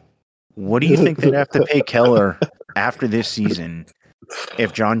now. What do you think they'd have to pay Keller after this season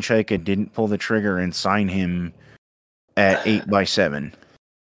if John Chaika didn't pull the trigger and sign him at 8x7?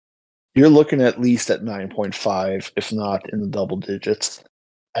 You're looking at least at 9.5, if not in the double digits,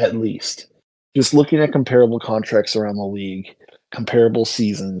 at least. Just looking at comparable contracts around the league, comparable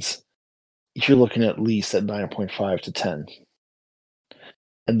seasons, you're looking at least at 9.5 to 10.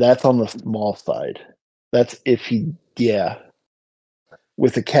 And that's on the small side. That's if he, yeah.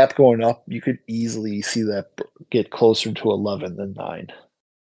 With the cap going up, you could easily see that get closer to 11 than 9.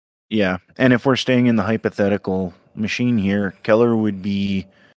 Yeah, and if we're staying in the hypothetical machine here, Keller would be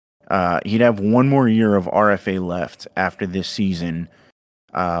he'd have one more year of RFA left after this season.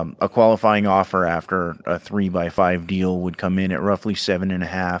 A qualifying offer after a 3x5 deal would come in at roughly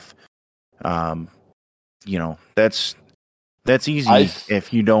 7.5. That's easy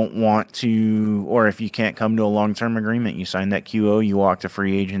if you don't want to, or if you can't come to a long-term agreement. You sign that QO, you walk to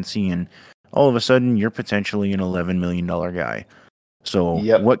free agency, and all of a sudden you're potentially an $11 million guy. So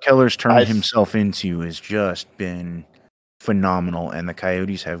what Keller's turned himself into has just been phenomenal, and the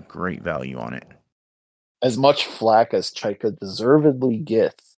Coyotes have great value on it. As much flack as Chaika deservedly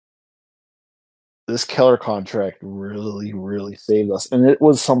gets, this Keller contract really, really saved us. And it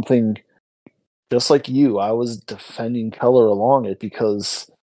was something, just like you, I was defending Keller along it because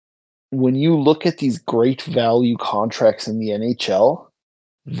when you look at these great value contracts in the NHL,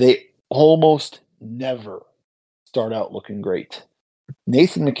 they almost never start out looking great.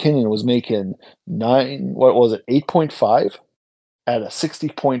 Nathan MacKinnon was making 8.5 at a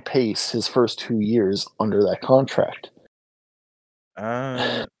 60-point pace his first 2 years under that contract.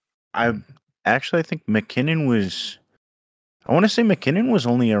 I think MacKinnon was. I want to say MacKinnon was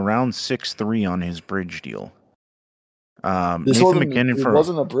only around 6'3" on his bridge deal. Nathan MacKinnon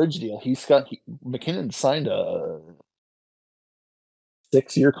wasn't a bridge deal. MacKinnon signed a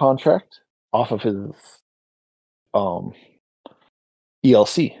 6-year contract off of his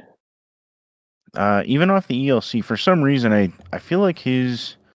ELC. Even off the ELC, for some reason, I feel like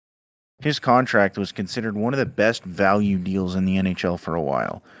his contract was considered one of the best value deals in the NHL for a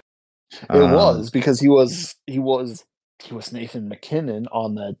while. It was because he was Nathan MacKinnon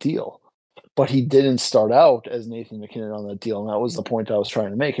on that deal, but he didn't start out as Nathan MacKinnon on that deal, and that was the point I was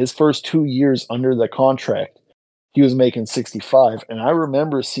trying to make. His first 2 years under the contract, he was making 65, and I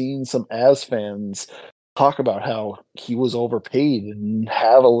remember seeing some As fans talk about how he was overpaid and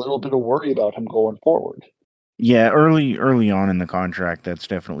have a little bit of worry about him going forward. Yeah, early on in the contract, that's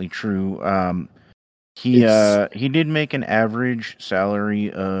definitely true. He did make an average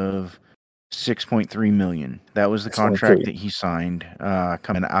salary of $6.3 million. That was the contract that he signed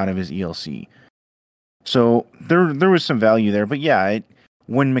coming out of his ELC. So there was some value there, but yeah,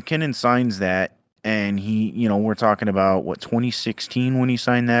 when MacKinnon signs that, and we're talking about 2016 when he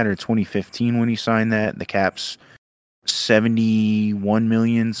signed that, or 2015 when he signed that, the cap's 71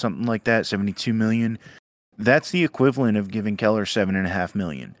 million, something like that, 72 million. That's the equivalent of giving Keller $7.5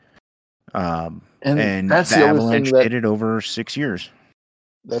 million. And that's the Avalanche did it over 6 years.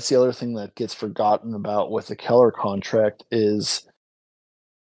 That's the other thing that gets forgotten about with the Keller contract is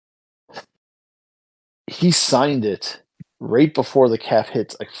he signed it right before the cap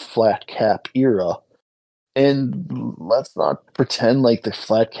hits a flat cap era. And let's not pretend like the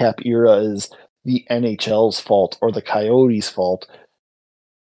flat cap era is the NHL's fault or the Coyotes' fault.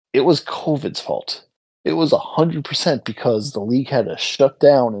 It was COVID's fault. It was 100% because the league had to shut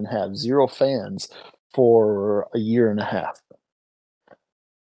down and have 0 fans for a year and a half.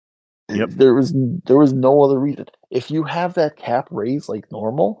 Yep. There was no other reason. If you have that cap raised like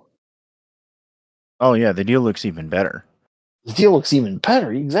normal, oh yeah, the deal looks even better.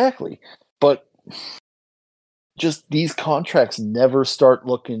 Exactly. But just these contracts never start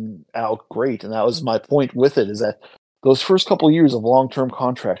looking out great, and that was my point with it, is that those first couple of years of long-term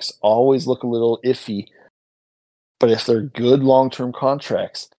contracts always look a little iffy. But if they're good long-term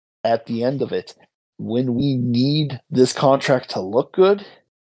contracts, at the end of it, when we need this contract to look good,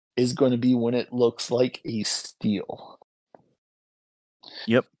 is going to be when it looks like a steal.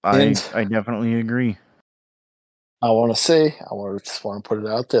 Yep, I definitely agree. I just want to put it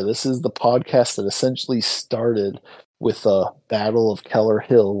out there. This is the podcast that essentially started with a Battle of Keller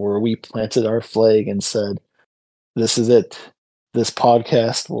Hill, where we planted our flag and said, this is it. This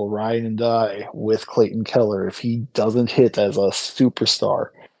podcast will ride and die with Clayton Keller. If he doesn't hit as a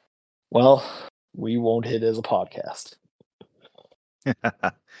superstar, well, we won't hit as a podcast.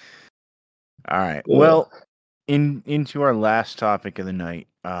 All right. Well, into our last topic of the night.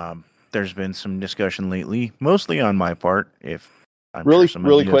 There's been some discussion lately, mostly on my part. If I'm sure some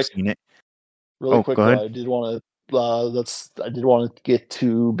of you have seen it. Really quick, go ahead. I did want to get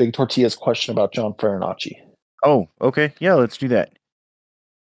to Big Tortilla's question about John Farinacci. Oh, okay. Yeah, let's do that.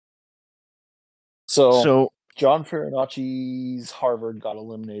 So John Farinacci's Harvard got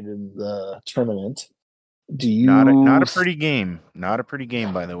eliminated in the tournament. Do you not a pretty game? Not a pretty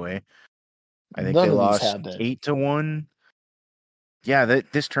game, by the way. I think they lost 8-1. Yeah,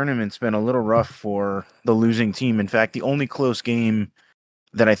 this tournament's been a little rough for the losing team. In fact, the only close game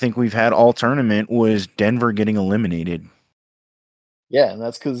that I think we've had all tournament was Denver getting eliminated. Yeah, and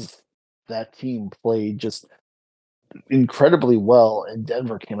that's because that team played just incredibly well, and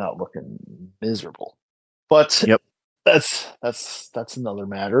Denver came out looking miserable. But Yep. that's another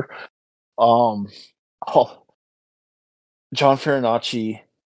matter. Um, oh, John Farinacci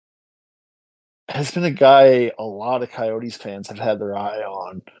has been a guy a lot of Coyotes fans have had their eye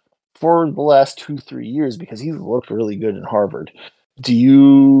on for the last 2-3 years because he's looked really good in Harvard. Do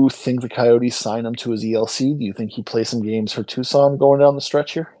you think the Coyotes sign him to his ELC? Do you think he plays some games for Tucson going down the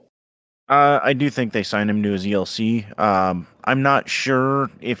stretch here? I do think they signed him to his ELC. I'm not sure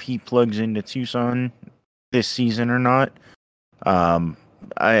if he plugs into Tucson this season or not. Um,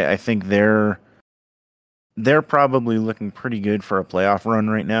 I think they're probably looking pretty good for a playoff run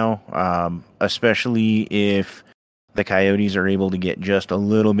right now, especially if the Coyotes are able to get just a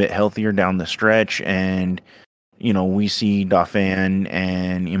little bit healthier down the stretch. And, we see Dauphin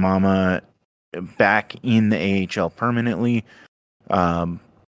and Imama back in the AHL permanently.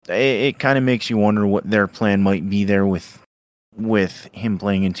 It kind of makes you wonder what their plan might be there with him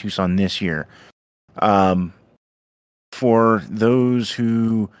playing in Tucson this year. For those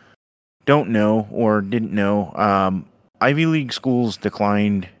who don't know or didn't know, Ivy League schools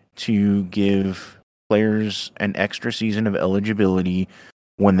declined to give players an extra season of eligibility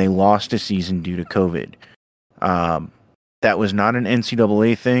when they lost a season due to COVID. That was not an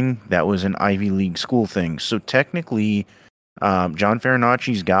NCAA thing. That was an Ivy League school thing. So technically, John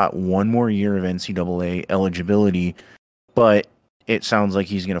Farinacci's got one more year of NCAA eligibility, but it sounds like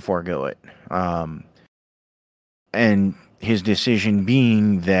he's going to forego it. And his decision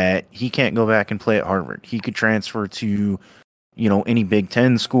being that he can't go back and play at Harvard. He could transfer to, any Big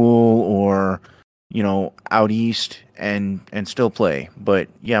Ten school or, out east and still play. But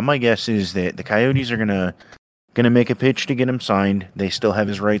yeah, my guess is that the Coyotes are gonna make a pitch to get him signed. They still have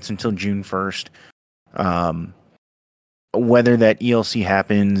his rights until June 1st. Whether that ELC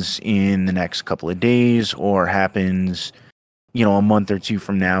happens in the next couple of days or happens, a month or two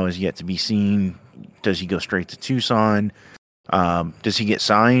from now is yet to be seen. Does he go straight to Tucson? Does he get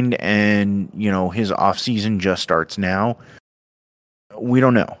signed and, his off season just starts now? We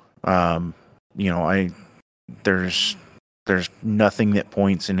don't know. There's nothing that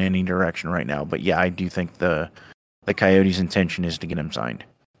points in any direction right now. But yeah, I do think the Coyotes' intention is to get him signed.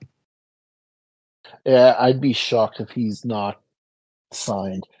 Yeah, I'd be shocked if he's not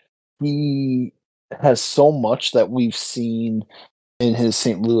signed. He has so much that we've seen in his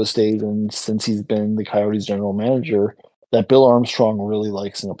St. Louis days and since he's been the Coyotes general manager that Bill Armstrong really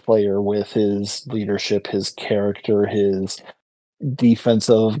likes in a player with his leadership, his character, his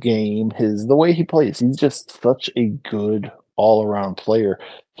defensive game, the way he plays. He's just such a good all-around player.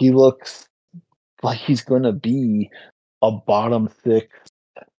 He looks like he's going to be a bottom six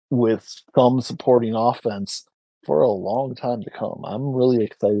with some supporting offense for a long time to come. I'm really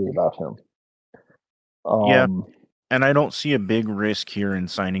excited about him. Yeah, and I don't see a big risk here in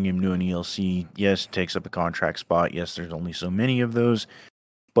signing him to an ELC. Yes, it takes up a contract spot. Yes, there's only so many of those.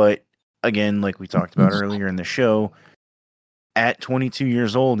 But again, like we talked about earlier in the show, at 22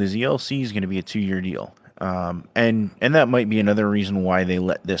 years old, his ELC is going to be a 2-year deal. And that might be another reason why they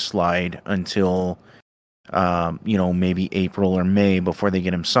let this slide until, maybe April or May before they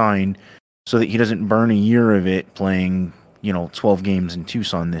get him signed, so that he doesn't burn a year of it playing, 12 games in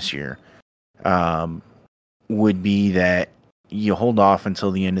Tucson this year. Would be that you hold off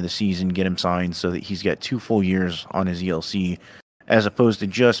until the end of the season, get him signed so that he's got 2 full years on his ELC, as opposed to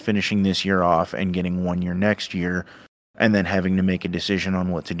just finishing this year off and getting 1 year next year, and then having to make a decision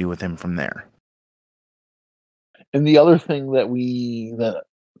on what to do with him from there. And the other thing that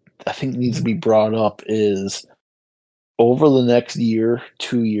I think needs to be brought up is over the next year,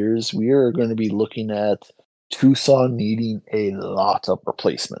 2 years, we are going to be looking at Tucson needing a lot of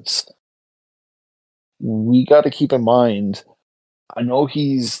replacements. We got to keep in mind, I know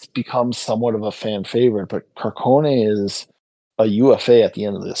he's become somewhat of a fan favorite, but Carcone is a UFA at the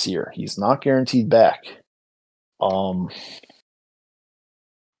end of this year. He's not guaranteed back.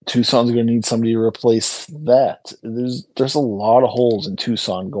 Tucson's going to need somebody to replace that. There's a lot of holes in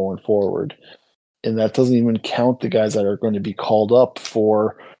Tucson going forward, and that doesn't even count the guys that are going to be called up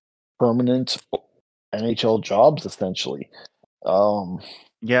for permanent NHL jobs, essentially.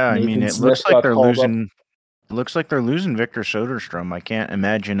 Yeah, I mean, Nathan it Smith looks like got they're called up. losing. It looks like they're losing Victor Soderstrom. I can't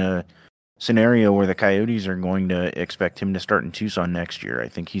imagine a scenario where the Coyotes are going to expect him to start in Tucson next year. I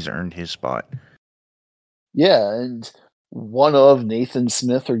think he's earned his spot. Yeah, and one of Nathan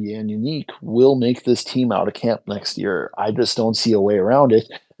Smith or Yan Unique will make this team out of camp next year. I just don't see a way around it.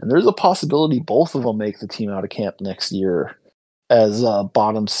 And there's a possibility both of them make the team out of camp next year as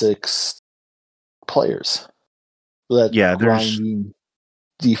bottom six players. That Yeah,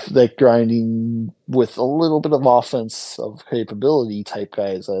 grinding with a little bit of offensive capability type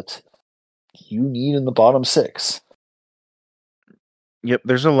guys that you need in the bottom six. Yep,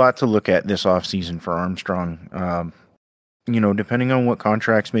 there's a lot to look at this offseason for Armstrong. Depending on what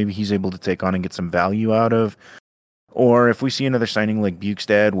contracts maybe he's able to take on and get some value out of, or if we see another signing like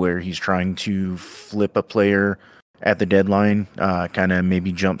Bukestad where he's trying to flip a player at the deadline, kind of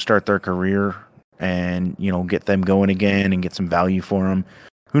maybe jumpstart their career and, get them going again and get some value for them.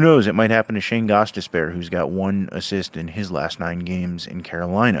 Who knows? It might happen to Shane Gostisbehere, who's got 1 assist in his last 9 games in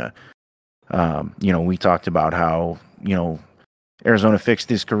Carolina. We talked about how, Arizona fixed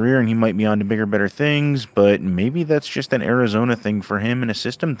his career and he might be on to bigger, better things, but maybe that's just an Arizona thing for him and a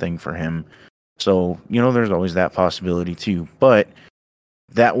system thing for him. So, there's always that possibility too. But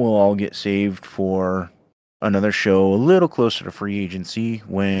that will all get saved for another show a little closer to free agency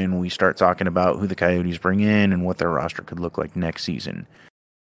when we start talking about who the Coyotes bring in and what their roster could look like next season.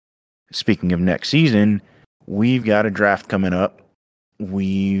 Speaking of next season, we've got a draft coming up.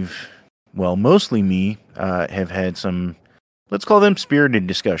 Mostly me, have had some, let's call them spirited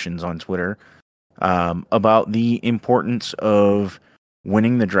discussions on Twitter about the importance of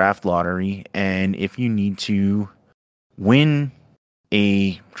winning the draft lottery and if you need to win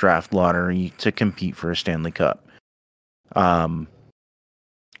a draft lottery to compete for a Stanley Cup.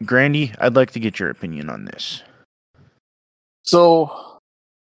 Grandy, I'd like to get your opinion on this. So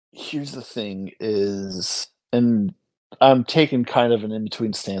here's the thing is, and I'm taking kind of an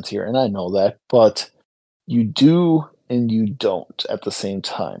in-between stance here, and I know that, but you do and you don't at the same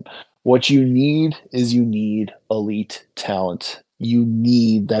time. What you need is you need elite talent. You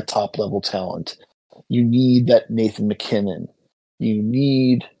need that top-level talent. You need that Nathan MacKinnon. You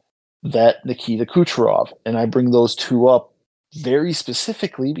need that Nikita Kucherov. And I bring those two up very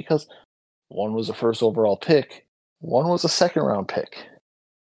specifically because one was a first overall pick, one was a second-round pick.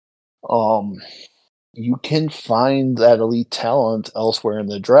 You can find that elite talent elsewhere in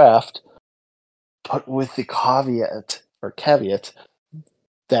the draft, but with the caveat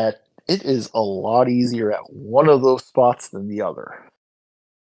that it is a lot easier at one of those spots than the other.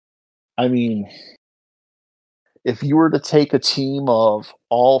 I mean, if you were to take a team of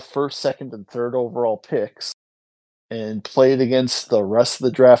all first, second, and third overall picks and play it against the rest of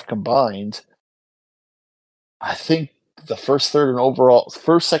the draft combined, I think the first, second,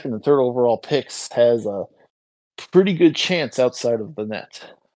 and third overall picks has a pretty good chance outside of the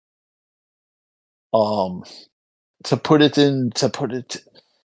net.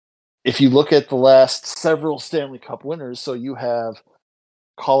 If you look at the last several Stanley Cup winners, so you have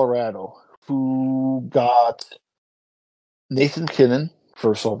Colorado, who got Nathan MacKinnon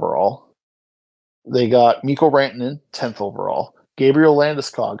first overall. They got Mikko Rantanen 10th overall. Gabriel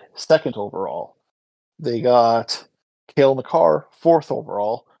Landeskog 2nd overall. They got Cale Makar 4th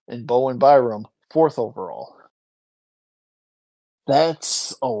overall, and Bowen Byram 4th overall.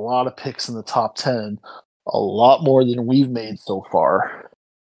 That's a lot of picks in the top 10, a lot more than we've made so far,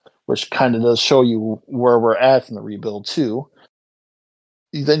 which kind of does show you where we're at in the rebuild too.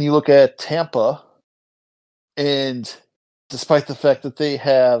 Then you look at Tampa, and despite the fact that they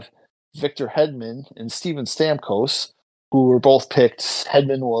have Victor Hedman and Steven Stamkos, who were both picked,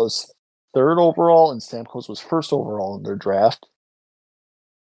 Hedman was 3rd overall and Stamkos was 1st overall in their draft,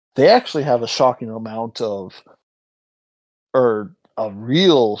 they actually have a shocking amount of, or a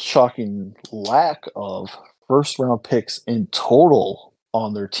real shocking lack of first-round picks in total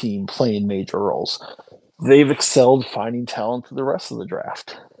on their team playing major roles. They've excelled finding talent to the rest of the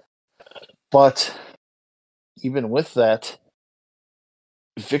draft. But even with that,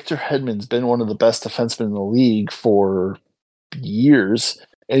 Victor Hedman's been one of the best defensemen in the league for years.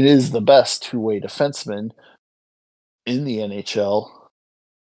 It is the best two-way defenseman in the NHL.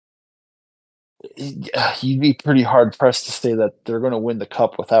 You'd be pretty hard-pressed to say that they're going to win the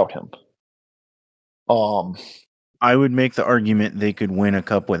cup without him. I would make the argument they could win a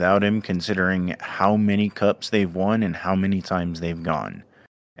cup without him, considering how many cups they've won and how many times they've gone.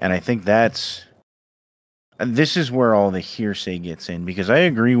 And I think this is where all the hearsay gets in, because I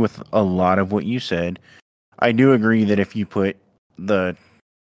agree with a lot of what you said. I do agree that if you put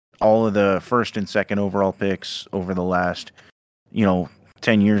all of the first and second overall picks over the last,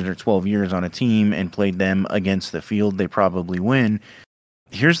 10 years or 12 years on a team and played them against the field, they probably win.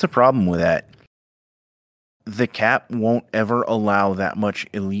 Here's the problem with that. The cap won't ever allow that much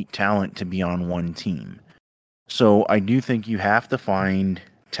elite talent to be on one team. So I do think you have to find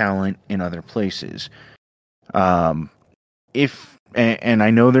talent in other places. If and I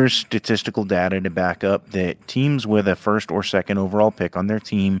know there's statistical data to back up that teams with a first or second overall pick on their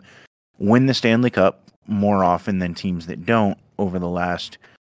team win the Stanley Cup more often than teams that don't over the last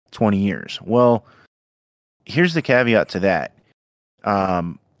 20 years. Well, here's the caveat to that.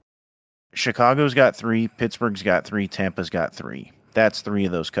 Chicago's got 3, Pittsburgh's got 3, Tampa's got 3. That's 3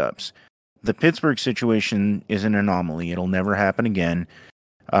 of those cups. The Pittsburgh situation is an anomaly. It'll never happen again.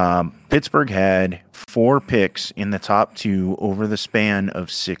 Pittsburgh had 4 picks in the top 2 over the span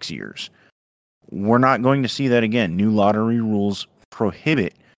of 6 years. We're not going to see that again. New lottery rules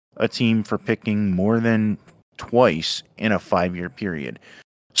prohibit a team for picking more than twice in a 5-year period.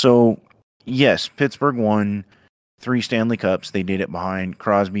 So, yes, Pittsburgh won 3 Stanley Cups. They did it behind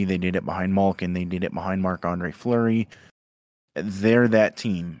Crosby. They did it behind Malkin. They did it behind Marc-Andre Fleury. They're that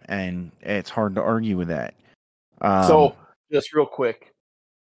team, and it's hard to argue with that. So, just real quick,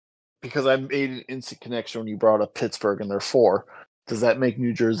 because I made an instant connection when you brought up Pittsburgh and their 4. Does that make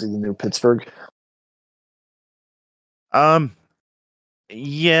New Jersey the new Pittsburgh?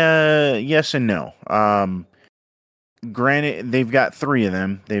 Yeah, yes and no. Granted, they've got 3 of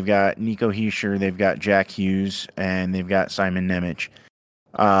them. They've got Nico Hischier, they've got Jack Hughes, and they've got Simon Nemec.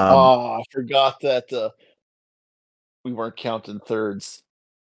 I forgot that we weren't counting thirds.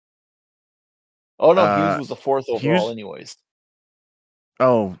 Oh no, Hughes was the 4th overall, anyways.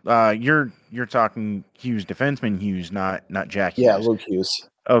 Oh, you're talking Hughes, defenseman Hughes, not Jack Hughes. Yeah, Luke Hughes.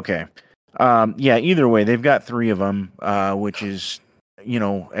 Okay. Yeah, either way, they've got 3 of them, which is,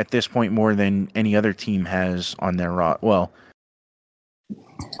 at this point more than any other team has on their roster. Well,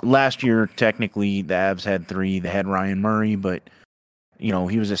 last year, technically, the Avs had 3. They had Ryan Murray, but,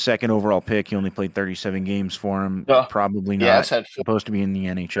 he was a second overall pick. He only played 37 games for him. Probably not supposed to be in the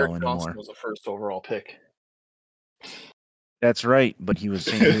NHL anymore. Johnson was a first overall pick. That's right, but he was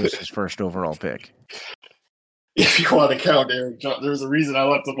St. Louis's first overall pick. If you want to count Eric Johnson, there's a reason I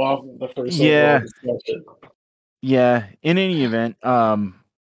left him off of the first overall discussion. Yeah, in any event,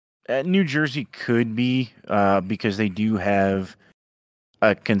 New Jersey could be, because they do have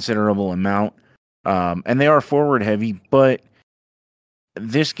a considerable amount, and they are forward heavy, but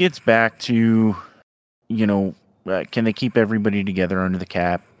this gets back to, can they keep everybody together under the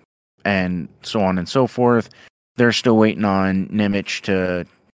cap and so on and so forth. They're still waiting on Nemec to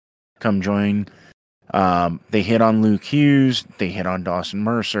come join. They hit on Luke Hughes. They hit on Dawson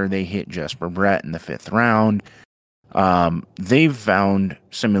Mercer. They hit Jesper Bratt in the 5th round. They've found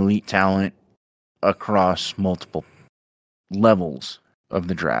some elite talent across multiple levels of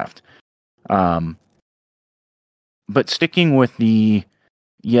the draft. But sticking with the,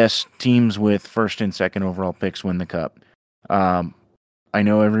 yes, teams with first and second overall picks win the cup. I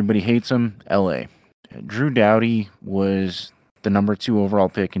know everybody hates them. LA. Drew Doughty was the number 2 overall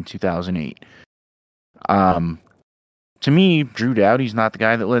pick in 2008. To me, Drew Doughty's not the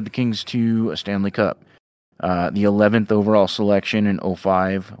guy that led the Kings to a Stanley Cup. The 11th overall selection in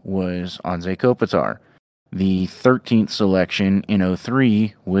 2005 was Anze Kopitar. The 13th selection in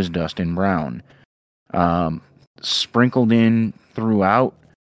 2003 was Dustin Brown. Sprinkled in throughout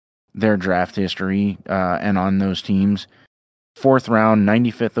their draft history and on those teams, 4th round,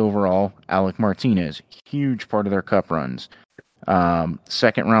 95th overall, Alec Martinez, huge part of their cup runs.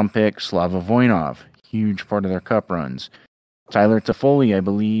 2nd round pick, Slava Voinov, huge part of their cup runs. Tyler Toffoli, I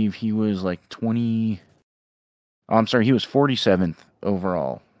believe he was like he was 47th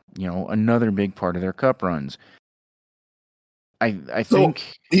overall. Another big part of their cup runs. I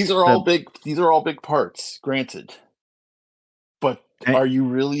think these are all big parts, granted. But are you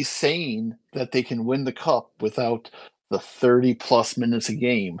really saying that they can win the cup without the 30-plus minutes a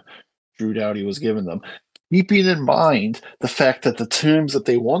game Drew Doughty was giving them? Keeping in mind the fact that the teams that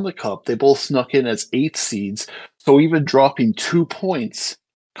they won the cup, they both snuck in as 8 seeds, so even dropping 2 points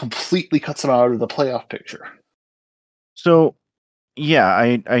completely cuts them out of the playoff picture. So, yeah,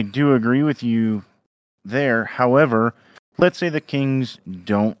 I do agree with you there. However, let's say the Kings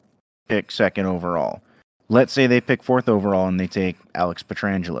don't pick 2nd overall. Let's say they pick 4th overall and they take Alex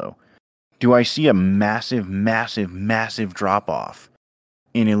Pietrangelo. Do I see a massive, massive, massive drop-off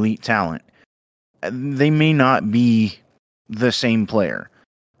in elite talent? They may not be the same player.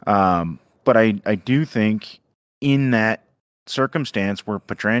 But I do think in that circumstance where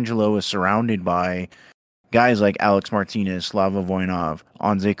Pietrangelo is surrounded by guys like Alex Martinez, Slava Voinov,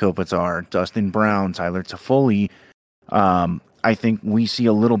 Anze Kopitar, Dustin Brown, Tyler Toffoli, I think we see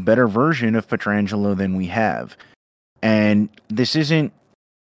a little better version of Pietrangelo than we have. And this isn't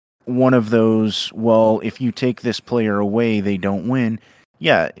one of those, well, if you take this player away, they don't win.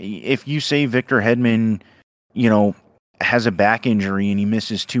 Yeah, if you say Victor Hedman, has a back injury and he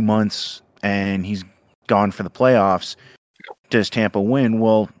misses 2 months and he's gone for the playoffs, Does Tampa win?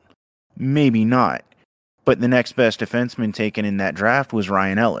 Well, maybe not. But the next best defenseman taken in that draft was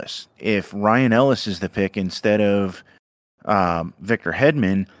Ryan Ellis. If Ryan Ellis is the pick instead of Victor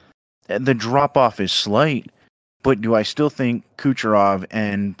Hedman, the drop off is slight. But do I still think Kucherov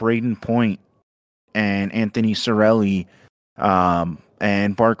and Braden Point and Anthony Cirelli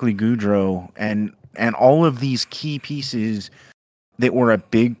and Barclay Goudreau and all of these key pieces that were a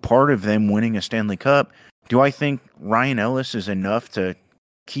big part of them winning a Stanley Cup, do I think Ryan Ellis is enough to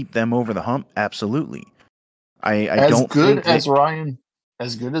keep them over the hump? Absolutely. I don't think that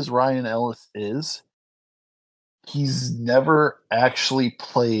as good as Ryan Ellis is, he's never actually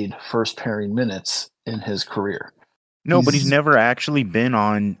played first pairing minutes in his career. No, but he's never actually been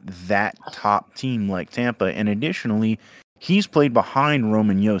on that top team like Tampa. And additionally, he's played behind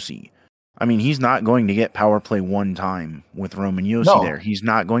Roman Josi. I mean, he's not going to get power play one time with Roman Josi there. He's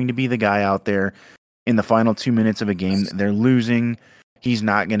not going to be the guy out there in the final 2 minutes of a game that they're losing. He's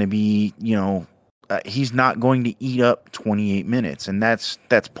not going to be, he's not going to eat up 28 minutes, and that's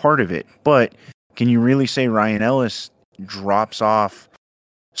part of it. But can you really say Ryan Ellis drops off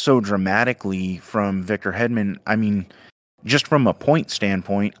so dramatically from Victor Hedman? I mean, just from a point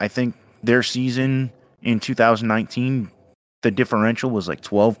standpoint, I think their season in 2019, the differential was like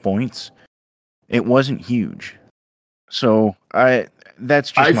 12 points. It wasn't huge. So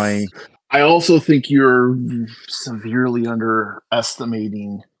that's just my... I also think you're severely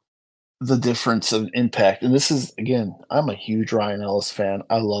underestimating the difference of impact. And this is, again, I'm a huge Ryan Ellis fan.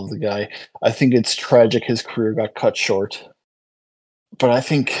 I love the guy. I think it's tragic his career got cut short. But I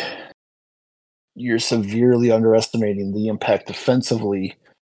think you're severely underestimating the impact defensively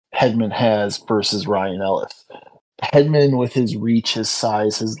Hedman has versus Ryan Ellis. Hedman, with his reach, his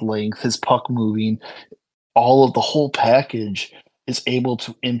size, his length, his puck moving, all of the whole package, is able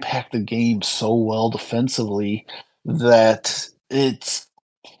to impact the game so well defensively that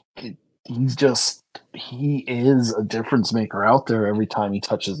he is a difference maker out there every time he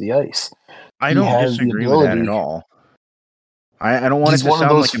touches the ice. I don't disagree with that at all. I don't want it to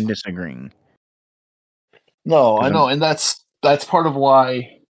sound like I'm disagreeing. No, I know, and that's part of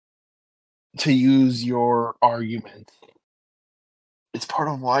why, to use your argument, it's part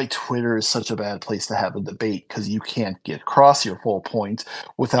of why Twitter is such a bad place to have a debate, because you can't get across your full point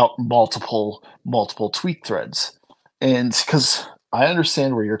without multiple tweet threads. And because I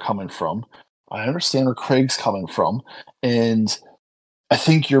understand where you're coming from, I understand where Craig's coming from, and I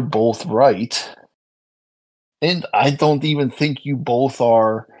think you're both right. And I don't even think you both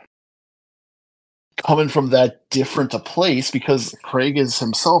are coming from that different a place, because Craig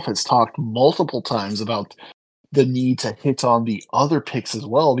himself has talked multiple times about the need to hit on the other picks as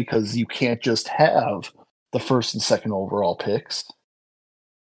well, because you can't just have the first and second overall picks.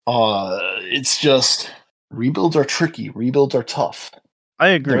 It's just, rebuilds are tricky. Rebuilds are tough. I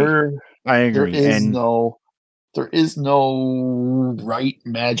agree. There is no right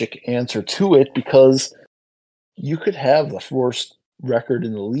magic answer to it, because you could have the worst record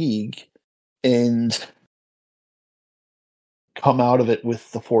in the league and come out of it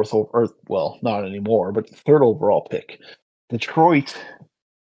with the not anymore, but the third overall pick. Detroit,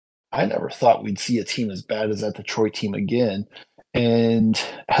 I never thought we'd see a team as bad as that Detroit team again. And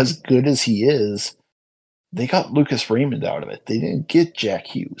as good as he is, they got Lucas Raymond out of it. They didn't get Jack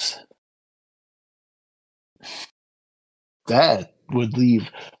Hughes. That would leave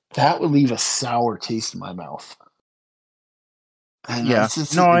a sour taste in my mouth. And yeah,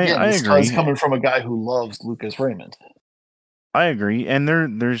 I agree. Coming from a guy who loves Lucas Raymond. I agree, and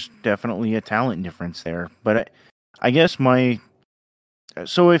there's definitely a talent difference there. But I guess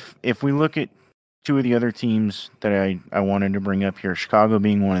so if we look at two of the other teams that I wanted to bring up here, Chicago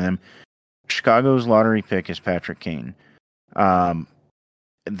being one of them, Chicago's lottery pick is Patrick Kane.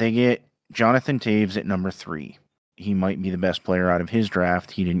 They get Jonathan Taves at number 3. He might be the best player out of his draft.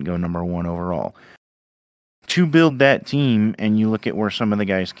 He didn't go number 1 overall. To build that team, and you look at where some of the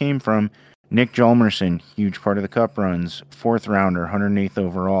guys came from, Nick Hjalmarsson, huge part of the cup runs, 4th rounder, 108th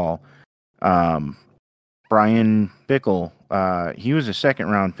overall. Brian Bickle, he was a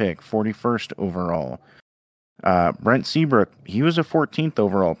 2nd round pick, 41st overall. Brent Seabrook, he was a 14th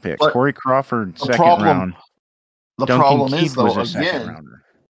overall pick. But Corey Crawford, 2nd round. The Duncan problem Keith is, though, was a 2nd rounder.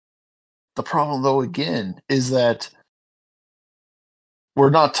 The problem, though, again, is that we're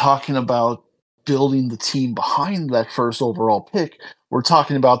not talking about building the team behind that first overall pick. We're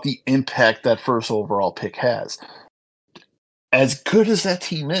talking about the impact that first overall pick has. As good as that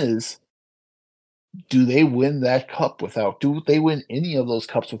team is, do they win that cup do they win any of those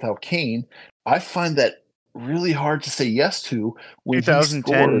cups without Kane? I find that really hard to say yes to. When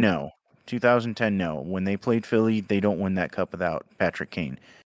 2010, no. 2010, no. When they played Philly, they don't win that cup without Patrick Kane.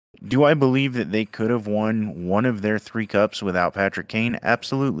 Do I believe that they could have won one of their 3 cups without Patrick Kane?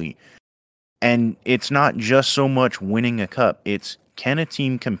 Absolutely. And it's not just so much winning a cup, it's can a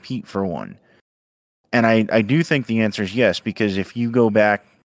team compete for one? And I do think the answer is yes, because if you go back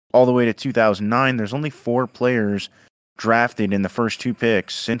all the way to 2009, there's only 4 players drafted in the first 2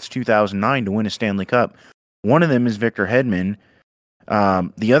 picks since 2009 to win a Stanley Cup. One of them is Victor Hedman.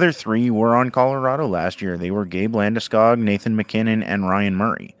 The other 3 were on Colorado last year. They were Gabe Landeskog, Nathan MacKinnon, and Ryan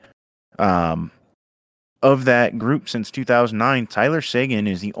Murray. Of that group since 2009, Tyler Seguin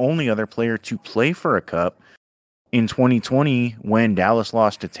is the only other player to play for a cup in 2020 when Dallas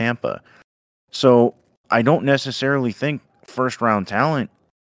lost to Tampa. So I don't necessarily think first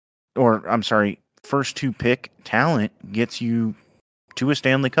 2 pick talent gets you to a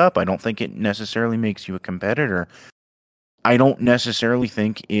Stanley Cup. I don't think it necessarily makes you a competitor. I don't necessarily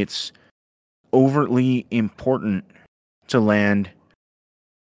think it's overtly important to land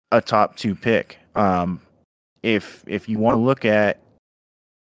a top 2 pick. If you want to look at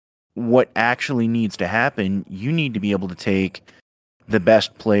what actually needs to happen, you need to be able to take the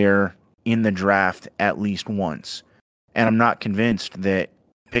best player in the draft at least once. And I'm not convinced that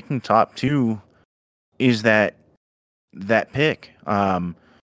picking top 2 is that pick.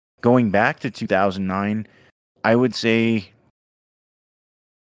 Going back to 2009, I would say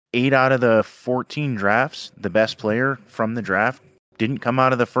 8 out of the 14 drafts, the best player from the draft didn't come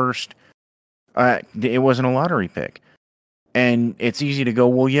out of the first. It wasn't a lottery pick. And it's easy to go,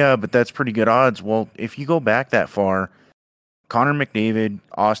 well, yeah, but that's pretty good odds. Well, if you go back that far, Connor McDavid,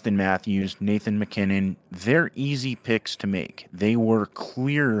 Austin Matthews, Nathan MacKinnon, they're easy picks to make. They were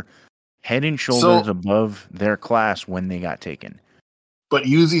clear head and shoulders above their class when they got taken. But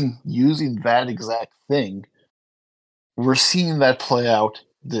using that exact thing, we're seeing that play out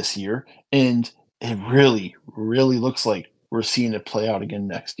this year, and it really, really looks like we're seeing it play out again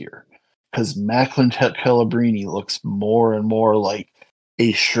next year. Because Macklin Pellegrini looks more and more like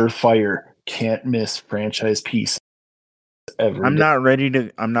a surefire, can't miss franchise piece. I'm not ready to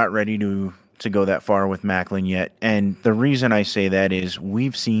go that far with Macklin yet, and the reason I say that is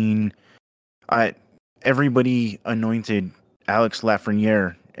we've seen everybody anointed Alex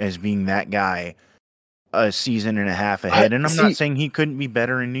Lafreniere as being that guy a season and a half ahead, and I'm not saying he couldn't be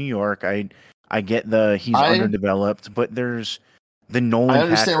better in New York. I get he's underdeveloped, but there's the Nolan. I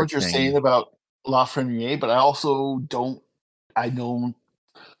understand Patrick what you're saying about Lafreniere, but I also don't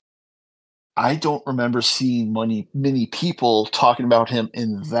remember seeing many people talking about him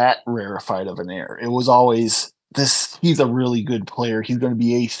in that rarefied of an air. It was always he's a really good player. He's going to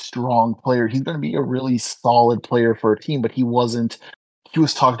be a strong player. He's going to be a really solid player for a team, but he wasn't. He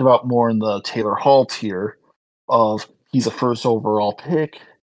was talked about more in the Taylor Hall tier of he's a first overall pick,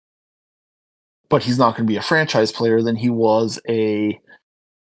 but he's not going to be a franchise player. Than he was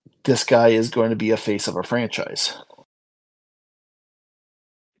this guy is going to be a face of a franchise.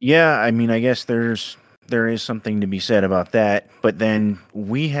 Yeah, I mean, I guess there is something to be said about that, but then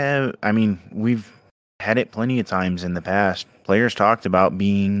we've had it plenty of times in the past. Players talked about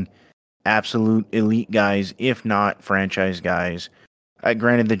being absolute elite guys, if not franchise guys.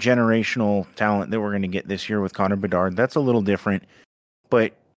 Granted, the generational talent that we're going to get this year with Connor Bedard, that's a little different,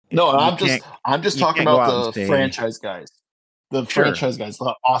 but no, I'm just talking about the franchise guys. The franchise guys,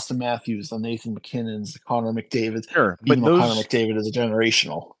 the Austin Matthews, the Nathan MacKinnons, the Connor McDavid. Sure, but even though Connor McDavid is a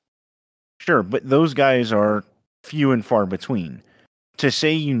generational. Sure, but those guys are few and far between. To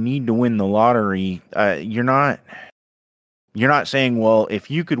say you need to win the lottery, you're not saying, well, if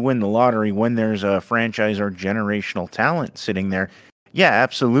you could win the lottery when there's a franchise or generational talent sitting there, yeah,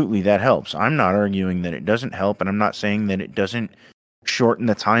 absolutely, that helps. I'm not arguing that it doesn't help, and I'm not saying that it doesn't shorten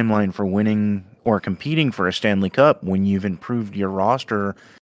the timeline for winning or competing for a Stanley Cup when you've improved your roster,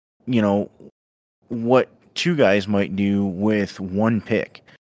 what 2 guys might do with 1 pick.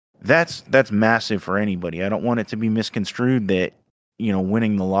 That's massive for anybody. I don't want it to be misconstrued that,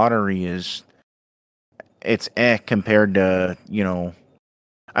 winning the lottery it's compared to,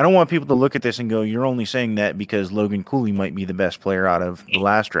 I don't want people to look at this and go, you're only saying that because Logan Cooley might be the best player out of the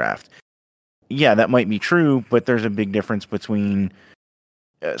last draft. Yeah, that might be true, but there's a big difference between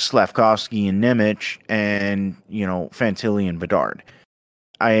Slavkovsky and Nemec and, Fantilli and Bedard.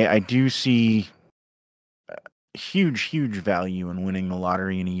 I do see huge value in winning the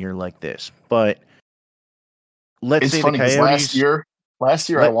lottery in a year like this, but let's say the Coyotes. Last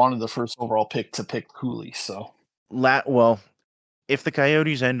year I wanted the first overall pick to pick Cooley. So, if the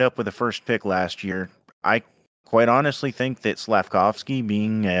Coyotes end up with a first pick last year, I quite honestly think that Slavkovsky,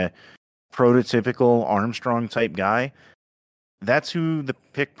 being a prototypical Armstrong type guy, that's who the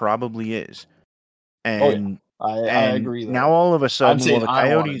pick probably is. Oh yeah, And I agree now there. all of a I'm sudden, saying the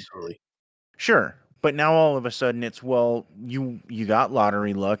I wanted Coyotes, Cooley. sure, but now all of a sudden it's, well, you got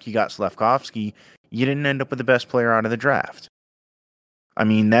lottery luck, you got Slavkovsky, you didn't end up with the best player out of the draft. I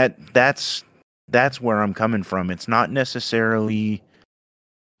mean, that's where I'm coming from. It's not necessarily,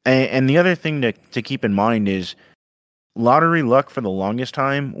 and the other thing to keep in mind is lottery luck for the longest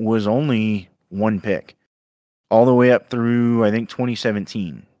time was only one pick, all the way up through I think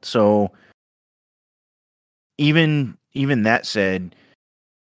 2017. So even that said,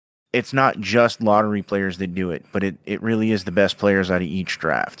 it's not just lottery players that do it, but it really is the best players out of each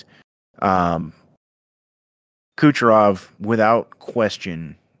draft. Um, Kucherov, without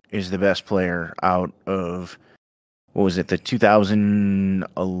question, is the best player out of, what was it, the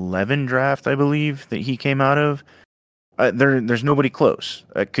 2011 draft, I believe, that he came out of. There's nobody close.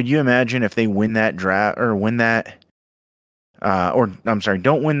 Could you imagine if they win that draft or win that, or I'm sorry,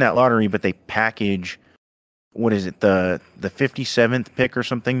 don't win that lottery, but they package, what is it, the 57th pick or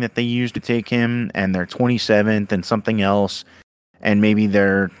something that they used to take him, and their 27th and something else, and maybe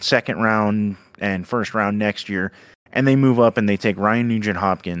their second round and first round next year, and they move up and they take Ryan Nugent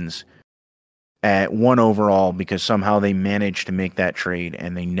Hopkins at 1 overall because somehow they managed to make that trade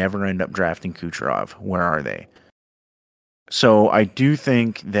and they never end up drafting Kucherov. Where are they? So I do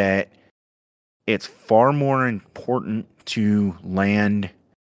think that it's far more important to land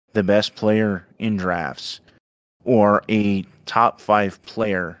the best player in drafts or a top 5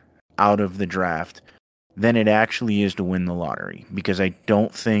 player out of the draft than it actually is to win the lottery, because I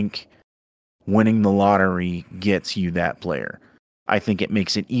don't think winning the lottery gets you that player. I think it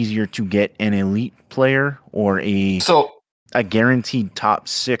makes it easier to get an elite player or a guaranteed top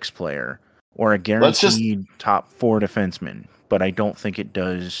 6 player or a guaranteed top 4 defenseman, but I don't think it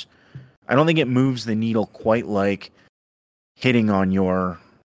does. I don't think it moves the needle quite like hitting on your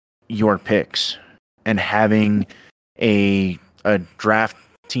picks and having a draft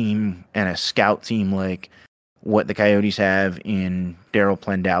team and a scout team like what the Coyotes have in Daryl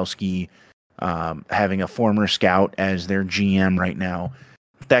Plandowski, having a former scout as their GM right now.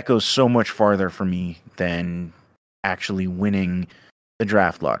 That goes so much farther for me than actually winning the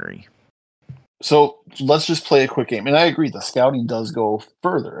draft lottery. So let's just play a quick game. And I agree, the scouting does go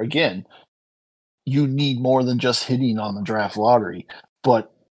further. Again, you need more than just hitting on the draft lottery,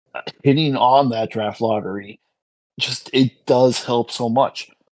 but hitting on that draft lottery, it does help so much.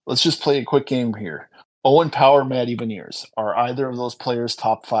 Let's just play a quick game here. Owen Power, Matty Beniers. Are either of those players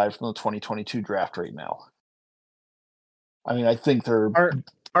top 5 from the 2022 draft right now? I mean, I think they're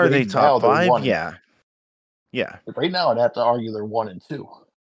are they top 5? Yeah. Right now, I'd have to argue they're 1 and 2.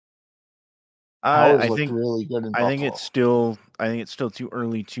 I looked think really good in I think Buffalo. it's still too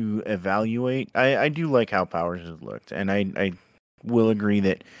early to evaluate. I do like how Powers has looked, and I will agree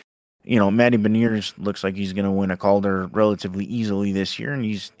that, Matty Beniers looks like he's going to win a Calder relatively easily this year, and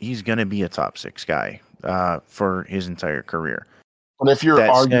he's going to be a top 6 guy for his entire career. But if you're That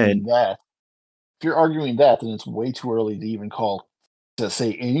arguing said, that, then it's way too early to even to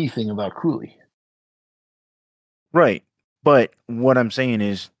say anything about Cooley. right. But what I'm saying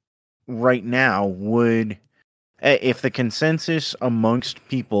is, right now, if the consensus amongst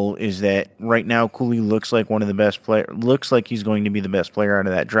people is that right now Cooley looks like one of the best looks like he's going to be the best player out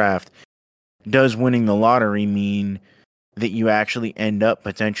of that draft, does winning the lottery mean that you actually end up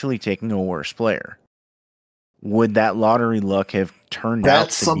potentially taking a worse player? Would that lottery luck have turned out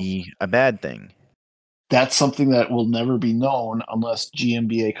to be a bad thing? That's something that will never be known unless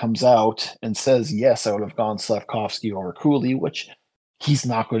GMBA comes out and says, yes, I would have gone Slavkovsky over Cooley, which he's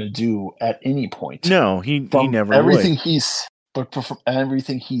not going to do at any point. No, he never would. From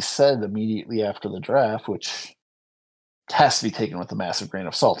everything he said immediately after the draft, which has to be taken with a massive grain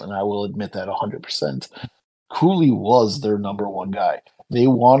of salt, and I will admit that 100%, Cooley was their number 1 guy. They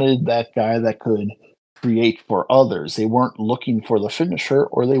wanted that guy that could create for others. They weren't looking for the finisher,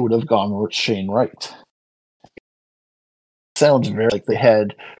 or they would have gone with Shane Wright. Sounds very like they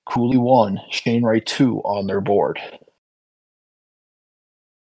had Cooley 1, Shane Wright 2 on their board.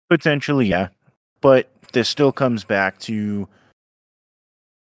 Potentially, yeah. But this still comes back to,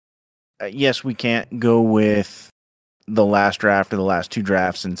 yes, we can't go with the last draft or the last 2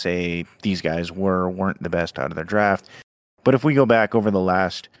 drafts and say these guys weren't the best out of their draft. But if we go back over the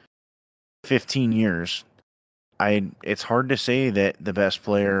last 15 years, it's hard to say that the best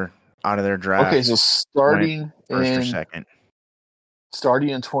player out of their draft. Okay, so starting first or second. Starting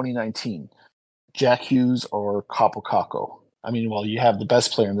in 2019, Jack Hughes or Capo Caco. I mean, well, you have the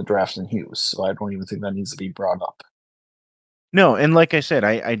best player in the draft in Hughes, so I don't even think that needs to be brought up. No, and like I said,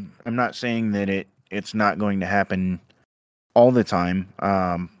 I'm not saying that it's not going to happen all the time.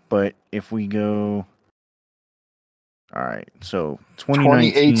 But if we go, all right, so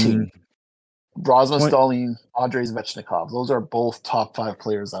 2018, 2019, Rasmus 20, Dahlin, Andrei Svechnikov. Those are both top 5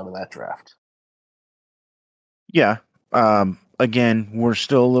 players out of that draft. yeah. Again, we're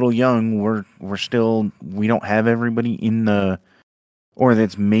still a little young. We don't have everybody in the or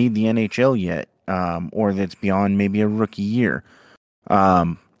that's made the NHL yet, or that's beyond maybe a rookie year.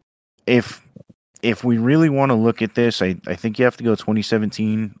 Um, if if we really want to look at this, I think you have to go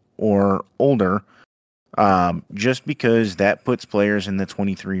 2017 or older, just because that puts players in the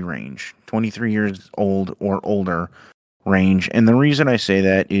 23 range, 23 years old or older range. And the reason I say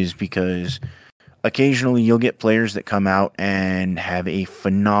that is because occasionally you'll get players that come out and have a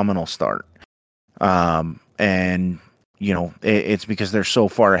phenomenal start. And it's because they're so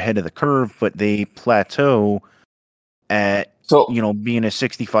far ahead of the curve, but they plateau at So, being a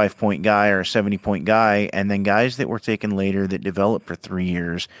 65 point guy or a 70 point guy, and then guys that were taken later that develop for 3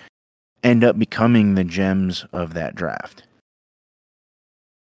 years end up becoming the gems of that draft.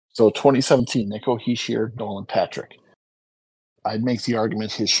 so 2017, Nico Hischier, Nolan Patrick. I'd make the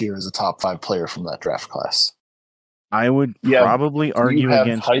argument Hischier is a top 5 player from that draft class. I would probably argue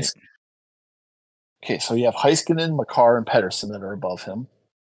against it. Okay, so you have Heiskanen, Makar, and Pedersen that are above him.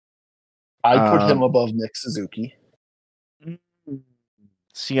 I'd put him above Nick Suzuki.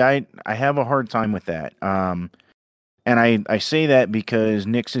 See, I have a hard time with that. And I say that because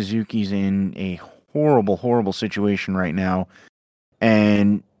Nick Suzuki's in a horrible, horrible situation right now.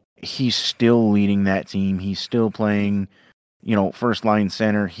 And he's still leading that team. He's still playing, first line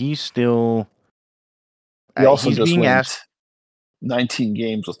center. He's still. He also he's just being went asked. 19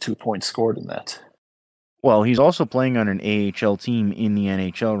 games with 2 points scored in that. Well, he's also playing on an AHL team in the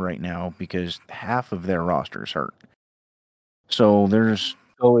NHL right now because half of their roster is hurt. So there's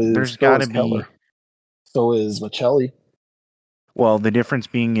got to be. Keller. So is Michelli. Well, the difference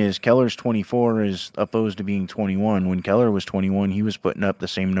being is Keller's 24 is opposed to being 21. When Keller was 21, he was putting up the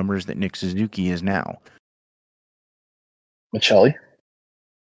same numbers that Nick Suzuki is now.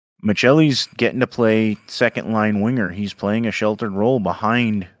 Michelli's getting to play second line winger. He's playing a sheltered role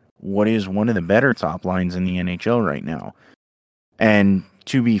behind what is one of the better top lines in the NHL right now. And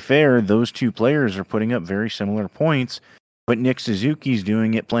to be fair, those two players are putting up very similar points, but Nick Suzuki's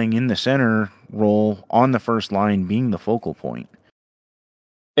doing it playing in the center role on the first line, being the focal point.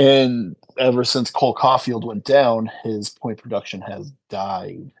 And ever since Cole Caulfield went down, his point production has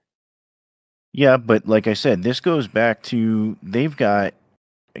died. Yeah, but like I said, this goes back to they've got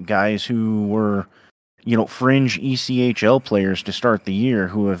guys who were, fringe ECHL players to start the year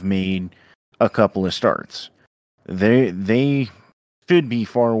who have made a couple of starts. They should be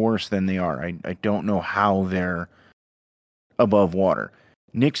far worse than they are. I don't know how they're above water.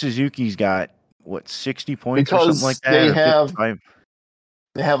 Nick Suzuki's got 60 points because or something like that, or 55.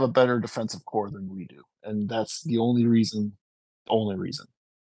 They have a better defensive core than we do, and that's the only reason.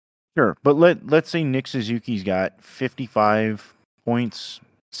 Sure, but let's say Nick Suzuki's got 55 points,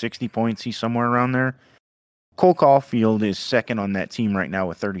 60 points. He's somewhere around there. Cole Caulfield is second on that team right now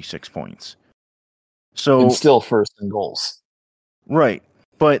with 36 points. So and still first in goals. Right.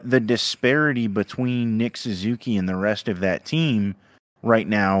 But the disparity between Nick Suzuki and the rest of that team right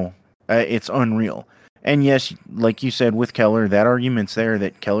now, it's unreal. And yes, like you said with Keller, that argument's there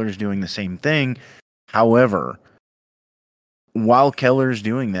that Keller's doing the same thing. However, while Keller's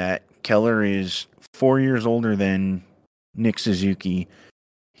doing that, Keller is 4 years older than Nick Suzuki.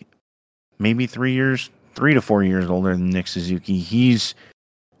 Maybe 3 to 4 years older than Nick Suzuki. He's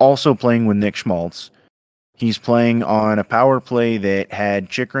also playing with Nick Schmaltz. He's playing on a power play that had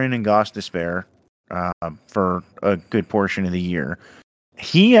Chikrin and Goss to spare for a good portion of the year.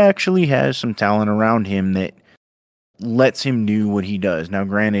 He actually has some talent around him that lets him do what he does. Now,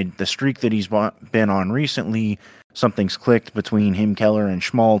 granted, the streak that he's been on recently, something's clicked between him, Keller, and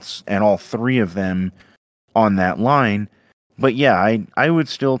Schmaltz, and all three of them on that line. But yeah, I would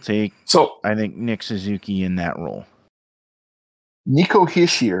still take, I think, Nick Suzuki in that role. Nico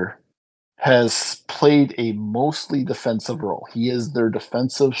Hischier has played a mostly defensive role. He is their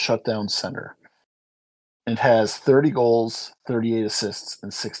defensive shutdown center and has 30 goals, 38 assists,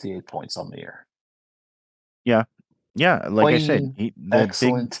 and 68 points on the year. Yeah. Yeah, like playing I said,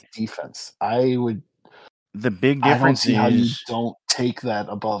 excellent defense. The big difference how you don't take that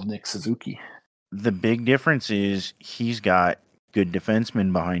above Nick Suzuki. The big difference is he's got good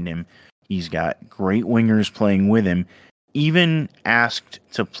defensemen behind him. He's got great wingers playing with him. Even asked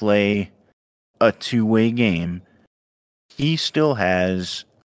to play a two-way game, he still has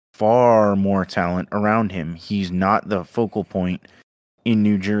far more talent around him. He's not the focal point in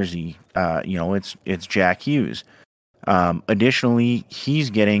New Jersey. It's Jack Hughes. Additionally, he's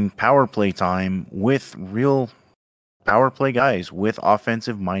getting power play time with real power play guys, with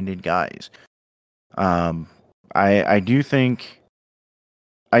offensive minded guys. Um, I do think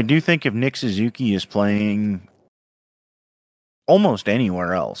if Nick Suzuki is playing almost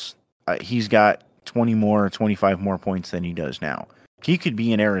anywhere else, he's got 25 more points than he does now. He could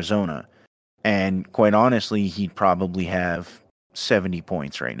be in Arizona, and quite honestly, he'd probably have 70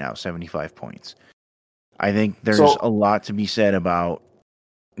 points right now, 75 points. I think there's a lot to be said about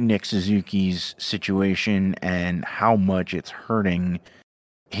Nick Suzuki's situation and how much it's hurting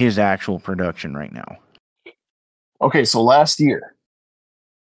his actual production right now. Okay, so last year,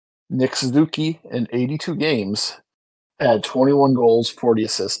 Nick Suzuki in 82 games had 21 goals, 40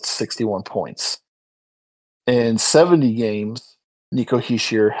 assists, 61 points. In 70 games, Nico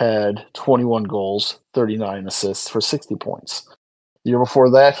Hischier had 21 goals, 39 assists for 60 points. The year before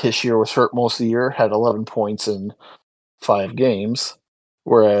that, Hischier was hurt most of the year, had 11 points in 5 games,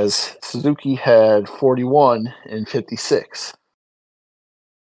 whereas Suzuki had 41 in 56.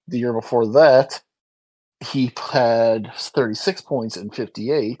 The year before that, he had 36 points in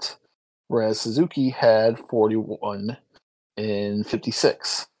 58, whereas Suzuki had 41 in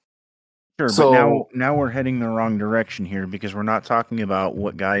 56. Sure, So, but now we're heading the wrong direction here because we're not talking about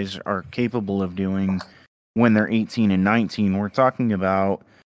what guys are capable of doing when they're 18 and 19. We're talking about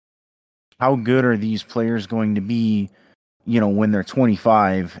how good are these players going to be, when they're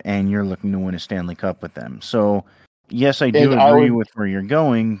 25 and you're looking to win a Stanley Cup with them. So, yes, I do agree with where you're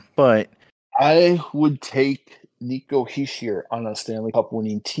going, but I would take Nico Hischier on a Stanley Cup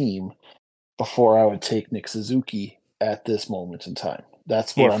winning team before I would take Nick Suzuki at this moment in time.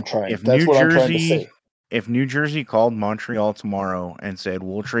 That's what I'm trying. That's what I'm trying to say. If New Jersey called Montreal tomorrow and said,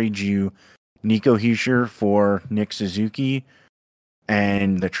 "We'll trade you Nico Hischier for Nick Suzuki,"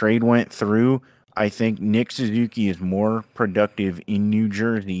 and the trade went through, I think Nick Suzuki is more productive in New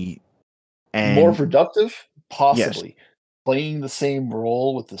Jersey. And more productive? Yes. Possibly. Playing the same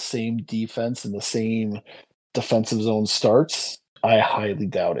role with the same defense and the same defensive zone starts? I highly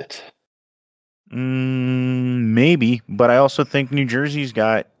doubt it. Maybe, but I also think New Jersey's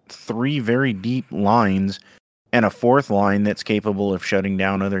got 3 very deep lines and a fourth line that's capable of shutting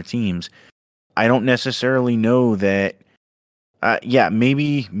down other teams. I don't necessarily know that.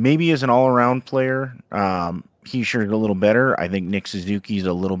 Maybe as an all-around player, he's sure a little better. I think Nick Suzuki's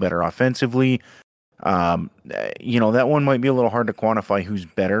a little better offensively. That one might be a little hard to quantify who's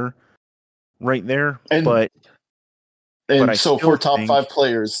better right there, but I so still for top think, 5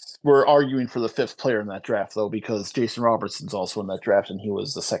 players, we're arguing for the 5th player in that draft, though, because Jason Robertson's also in that draft, and he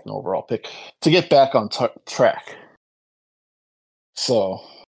was the 2nd overall pick. To get back on track. So.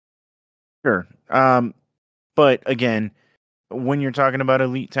 Sure. But again, when you're talking about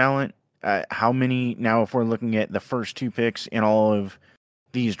elite talent, how many, now if we're looking at the first 2 picks in all of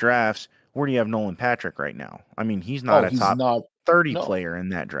these drafts, where do you have Nolan Patrick right now? I mean, he's not a top 30 player in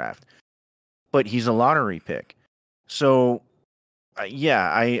that draft, but he's a lottery pick. So,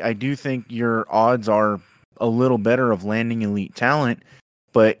 I do think your odds are a little better of landing elite talent,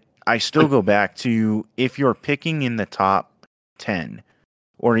 but I still go back to, if you're picking in the top 10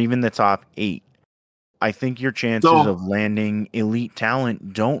 or even the top 8, I think your chances of landing elite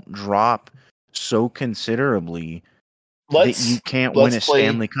talent don't drop so considerably that you can't win a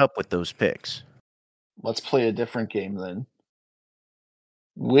Stanley Cup with those picks. Let's play a different game then.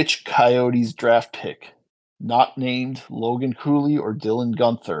 Which Coyotes draft pick, not named Logan Cooley or Dylan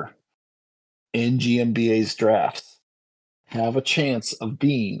Guenther, in GMBA's drafts, have a chance of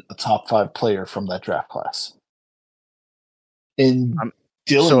being a top 5 player from that draft class? And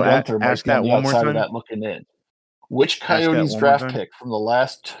Dylan Guenther might be on the outside of that looking in. Which Coyotes draft pick from the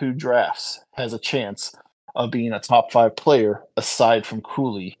last 2 drafts has a chance of being a top 5 player aside from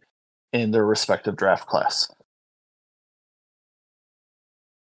Cooley in their respective draft class?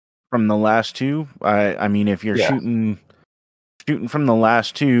 From the last 2, I mean, if you're shooting from the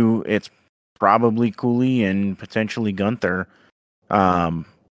last 2, it's probably Cooley and potentially Guenther.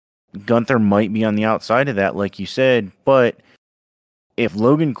 Guenther might be on the outside of that, like you said, but if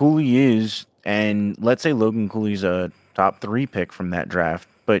Logan Cooley is, and let's say Logan Cooley's a top 3 pick from that draft,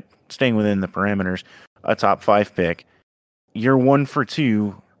 but staying within the parameters, a top 5 pick, you're 1 for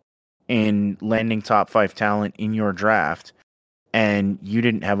 2 in landing top 5 talent in your draft, and you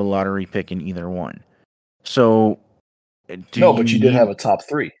didn't have a lottery pick in either one. So, but you did have a top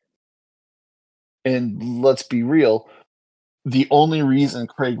 3. And let's be real, the only reason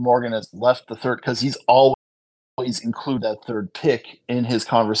Craig Morgan has left the third, because he's always include that 3rd pick in his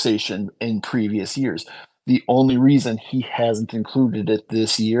conversation in previous years. The only reason he hasn't included it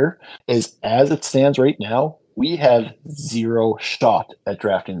this year is, as it stands right now, We have zero shot at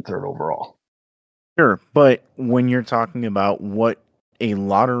drafting third overall. Sure, but when you're talking about what a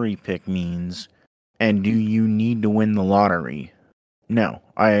lottery pick means and do you need to win the lottery? No.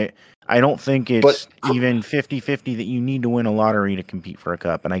 I don't think it's even 50-50 that you need to win a lottery to compete for a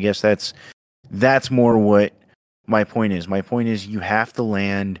cup. And I guess that's more what my point is. My point is you have to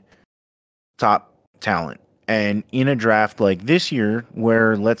land top talent. And in a draft like this year,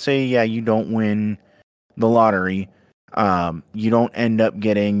 where let's say, yeah, you don't win the lottery, you don't end up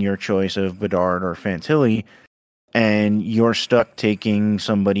getting your choice of Bedard or Fantilli, and you're stuck taking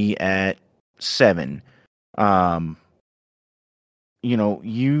somebody at 7.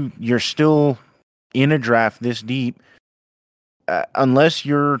 You're still in a draft this deep, unless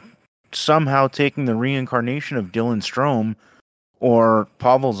you're somehow taking the reincarnation of Dylan Strome or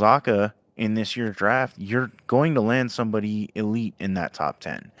Pavel Zacha in this year's draft, you're going to land somebody elite in that top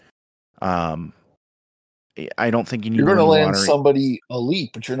 10. I don't think you need You're to going win to the land lottery. somebody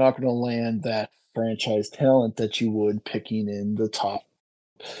elite, but you're not going to land that franchise talent that you would picking in the top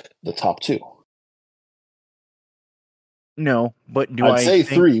 2. No, but I'd say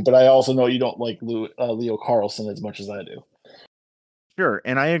think 3, but I also know you don't like Leo Carlson as much as I do. Sure,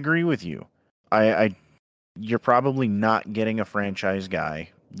 and I agree with you. You're probably not getting a franchise guy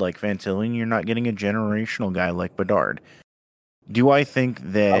like Fantilli, and you're not getting a generational guy like Bedard. Do I think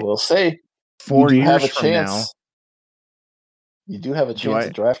that I will say 4 years a from now, chance. You do have a chance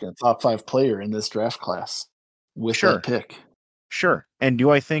of drafting a top 5 player in this draft class with that pick. Sure. And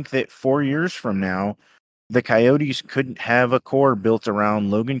do I think that 4 years from now, the Coyotes couldn't have a core built around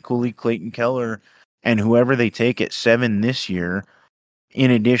Logan Cooley, Clayton Keller, and whoever they take at 7 this year,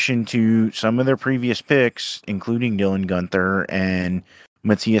 in addition to some of their previous picks, including Dylan Guenther and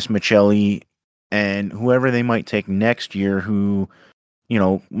Matthias Michelli, and whoever they might take next year, who,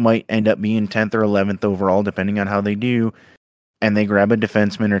 might end up being 10th or 11th overall, depending on how they do, and they grab a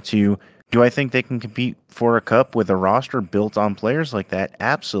defenseman or two. Do I think they can compete for a cup with a roster built on players like that?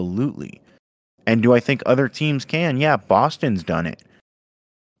 Absolutely. And do I think other teams can? Yeah, Boston's done it.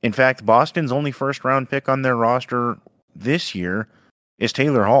 In fact, Boston's only first round pick on their roster this year is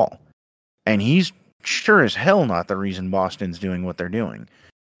Taylor Hall. And he's sure as hell not the reason Boston's doing what they're doing.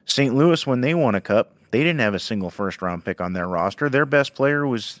 St. Louis, when they won a cup, they didn't have a single first round pick on their roster. Their best player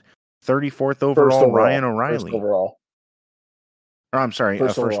was 34th overall, Ryan O'Reilly. First overall. Or, I'm sorry,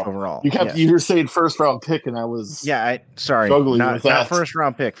 first overall. You were saying first round pick, and I was struggling with that. Not first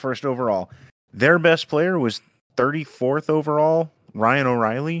round pick, first overall. Their best player was 34th overall, Ryan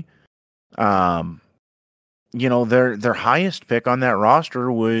O'Reilly. Their highest pick on that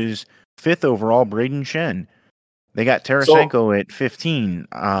roster was 5th overall, Braden Shen. They got Tarasenko at 15.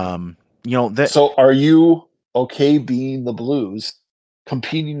 So are you okay being the Blues,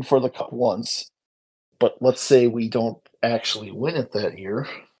 competing for the cup once, but let's say we don't actually win it that year,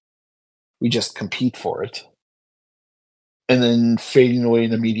 we just compete for it, and then fading away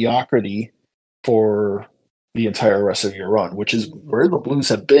into mediocrity for the entire rest of your run, which is where the Blues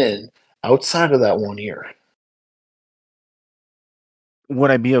have been outside of that 1 year? Would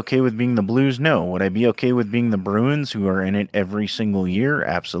I be okay with being the Blues? No. Would I be okay with being the Bruins, who are in it every single year?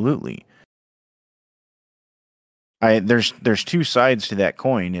 Absolutely. There's two sides to that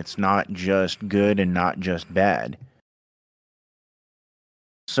coin. It's not just good and not just bad.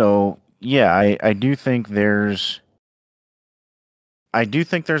 So yeah, I do think there's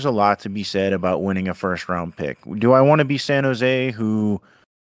a lot to be said about winning a first round pick. Do I want to be San Jose, who,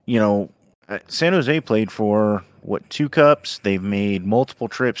 San Jose played for 2 cups? They've made multiple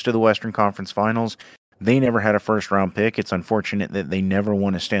trips to the Western Conference Finals. They never had a first round pick. It's unfortunate that they never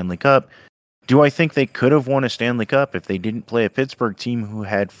won a Stanley Cup. Do I think they could have won a Stanley Cup if they didn't play a Pittsburgh team who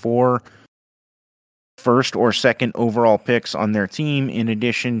had 4 first or second overall picks on their team, in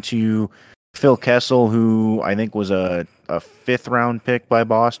addition to Phil Kessel, who I think was a 5th round pick by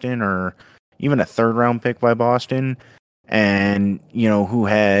Boston, or even a 3rd round pick by Boston, and who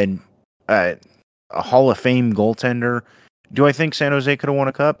had a Hall of Fame goaltender? Do I think San Jose could have won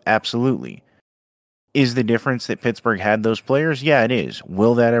a cup? Absolutely. Is the difference that Pittsburgh had those players? Yeah, it is.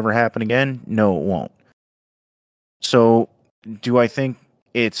 Will that ever happen again? No, it won't. So, do I think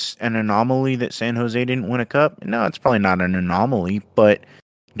it's an anomaly that San Jose didn't win a cup? No, it's probably not an anomaly, but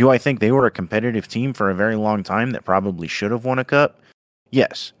do I think they were a competitive team for a very long time that probably should have won a cup?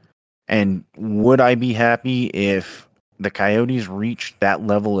 Yes. And would I be happy if the Coyotes reached that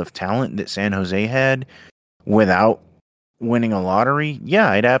level of talent that San Jose had without winning a lottery? Yeah,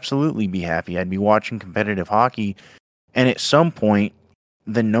 I'd absolutely be happy. I'd be watching competitive hockey, and at some point,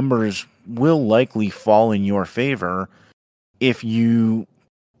 the numbers will likely fall in your favor if you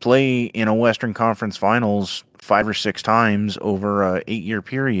play in a Western Conference Finals 5 or 6 times over a 8-year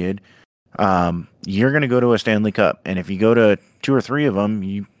period, you're going to go to a Stanley Cup. And if you go to 2 or 3 of them,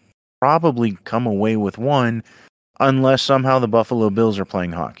 you probably come away with one, unless somehow the Buffalo Bills are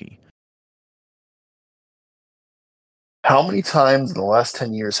playing hockey. How many times in the last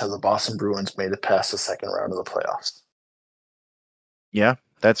 10 years have the Boston Bruins made it past the second round of the playoffs? Yeah,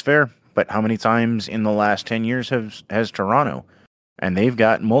 that's fair. But how many times in the last 10 years has Toronto? And they've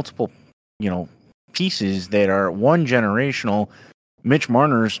got multiple, pieces that are one generational. Mitch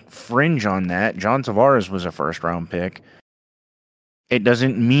Marner's fringe on that. John Tavares was a first round pick. It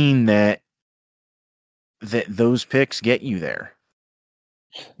doesn't mean that those picks get you there.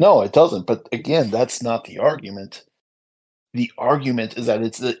 No, it doesn't. But again, that's not the argument. The argument is that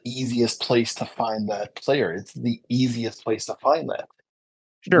it's the easiest place to find that player. It's the easiest place to find that.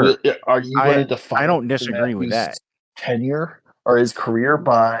 Sure. Are you going to define I don't disagree with that. Tenure or his career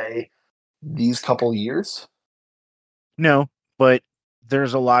by these couple years? No, but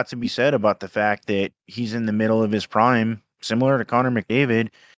there's a lot to be said about the fact that he's in the middle of his prime, similar to Connor McDavid,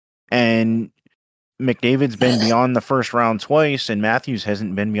 and McDavid's been beyond the first round twice, and Matthews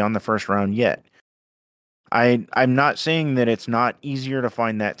hasn't been beyond the first round yet. I'm not saying that it's not easier to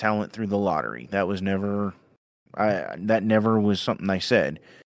find that talent through the lottery. That was never that never was something I said.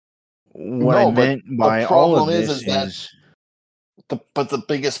 What I meant by all of this is but the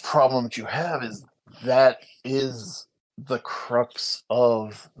biggest problem that you have is that is the crux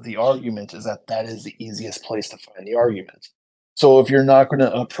of the argument, is that is the easiest place to find the argument. So if you're not going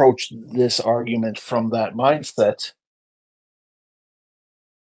to approach this argument from that mindset,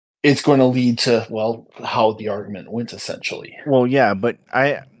 it's going to lead to, well, how the argument went, essentially. Well, yeah, but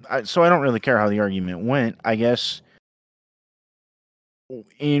so I don't really care how the argument went. I guess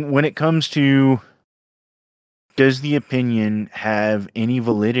when it comes to, does the opinion have any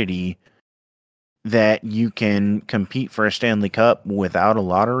validity that you can compete for a Stanley Cup without a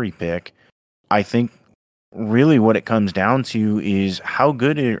lottery pick? I think really what it comes down to is how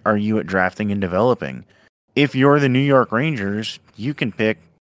good are you at drafting and developing? If you're the New York Rangers, you can pick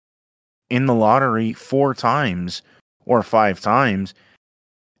in the lottery 4 times or 5 times,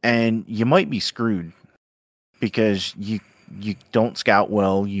 and you might be screwed because you don't scout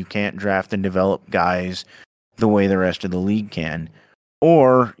well, you can't draft and develop guys the way the rest of the league can.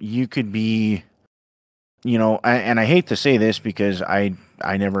 Or you could be, and I hate to say this because I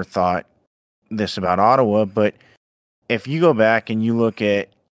never thought this about Ottawa, but if you go back and you look at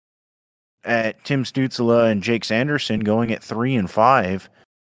Tim Stützle and Jake Sanderson going at 3 and 5,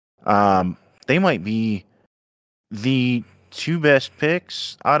 they might be the 2 best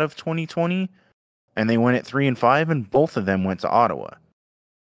picks out of 2020, and they went at 3 and 5, and both of them went to Ottawa.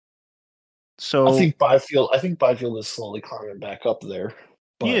 So I think Byfield is slowly climbing back up there.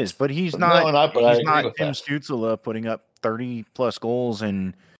 He is, but he's not Tim Stützle putting up 30 plus goals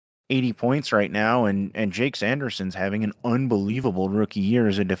and 80 points right now, and Jake Sanderson's having an unbelievable rookie year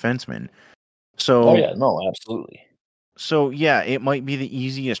as a defenseman. So, oh yeah, no, absolutely. So yeah, it might be the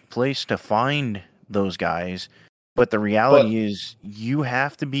easiest place to find those guys, but the reality is you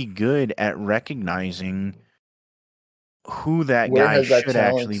have to be good at recognizing who that guy should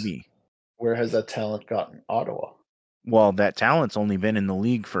actually be. Where has that talent gotten? Ottawa. Well, that talent's only been in the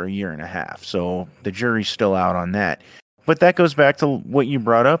league for a year and a half, so the jury's still out on that. But that goes back to what you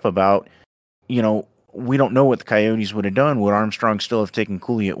brought up about, we don't know what the Coyotes would have done. Would Armstrong still have taken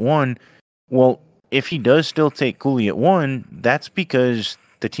Cooley at 1? Well, if he does still take Cooley at 1, that's because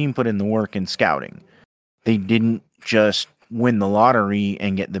the team put in the work in scouting. They didn't just win the lottery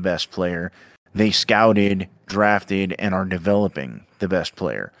and get the best player. They scouted, drafted, and are developing the best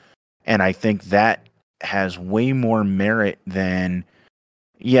player. And I think that has way more merit than,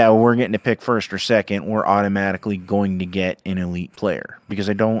 we're getting to pick first or second, we're automatically going to get an elite player. Because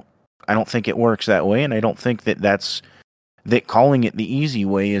I don't think it works that way, and I don't think that calling it the easy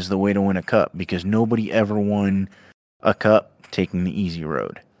way is the way to win a cup, because nobody ever won a cup taking the easy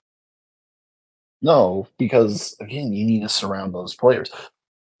road. No, because again, you need to surround those players.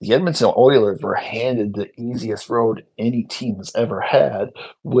 The Edmonton Oilers were handed the easiest road any team has ever had,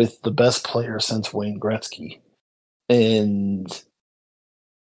 with the best player since Wayne Gretzky. And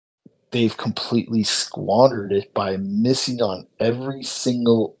they've completely squandered it by missing on every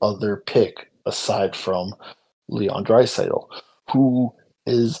single other pick aside from Leon Draisaitl, who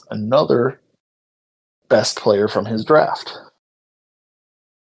is another best player from his draft.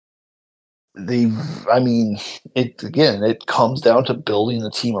 It comes down to building the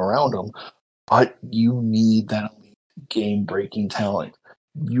team around them, but you need that elite game-breaking talent.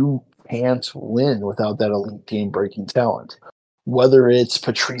 You can't win without that elite game-breaking talent. whether it's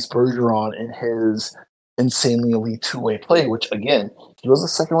Patrice Bergeron and his insanely elite two-way play, which again, he was a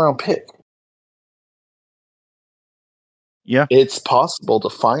second-round pick. Yeah. It's possible to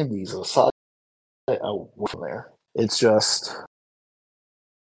find these aside from there. It's just,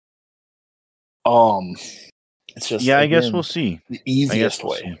 Yeah, I guess again, we'll see. the easiest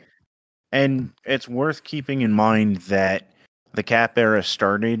way. See. And it's worth keeping in mind that the cap era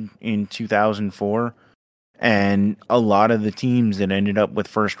started in 2004, and a lot of the teams that ended up with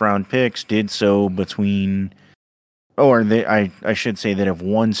first round picks did so between, I should say that have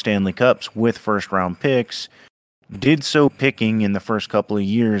won Stanley Cups with first round picks, did so picking in the first couple of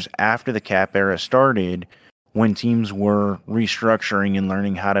years after the cap era started, when teams were restructuring and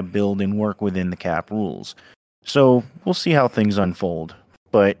learning how to build and work within the cap rules. So we'll see how things unfold.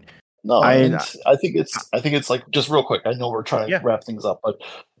 But no, and I think it's like, just real quick, I know we're trying to wrap things up, but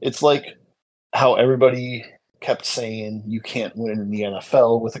it's like how everybody kept saying you can't win in the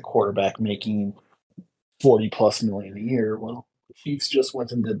NFL with a quarterback making $40+ million a year. Well, the Chiefs just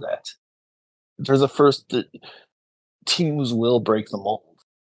went and did that. There's a first teams will break the mold.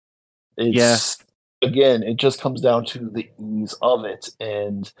 It's again, it just comes down to the ease of it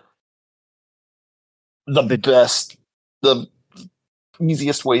and the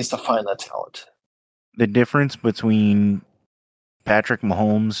easiest ways to find that talent. The difference between Patrick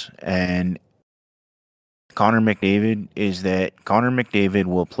Mahomes and Connor McDavid is that Connor McDavid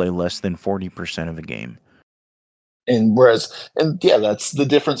will play less than 40% of a game. And that's the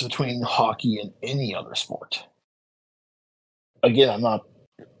difference between hockey and any other sport. Again,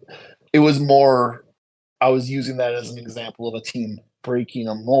 it was more, I was using that as an example of a team breaking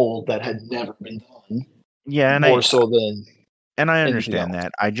a mold that had never been done. Yeah, and I understand else.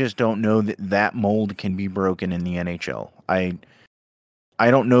 that. I just don't know that mold can be broken in the NHL. I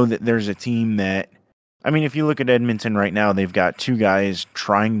don't know that there's a team that, I mean, if you look at Edmonton right now, they've got two guys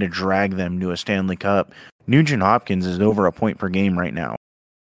trying to drag them to a Stanley Cup. Nugent Hopkins is over a point per game right now.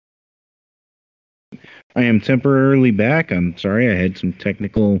 I am temporarily back. I'm sorry, I had some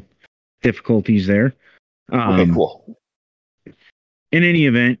technical difficulties there. Okay, cool. In any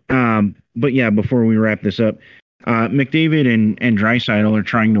event, but yeah, before we wrap this up, McDavid and Draisaitl are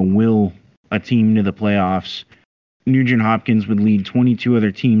trying to will a team to the playoffs. Nugent Hopkins would lead 22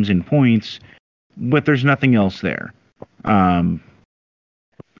 other teams in points, but there's nothing else there.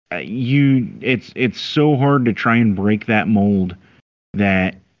 It's so hard to try and break that mold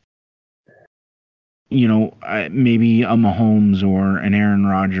that, you know, maybe a Mahomes or an Aaron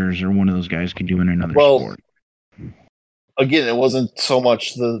Rodgers or one of those guys could do in another sport. Again, it wasn't so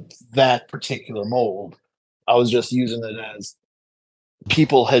much that particular mold. I was just using it as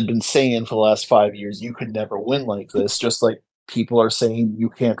people had been saying for the last 5 years, you could never win like this. Just like people are saying you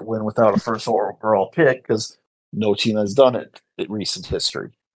can't win without a first overall pick because no team has done it in recent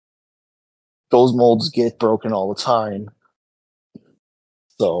history. Those molds get broken all the time.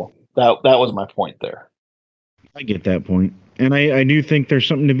 So that was my point there. I get that point. And I do think there's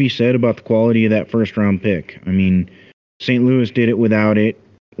something to be said about the quality of that first round pick. I mean, St. Louis did it without it.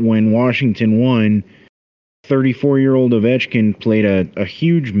 When Washington won, 34-year-old Ovechkin played a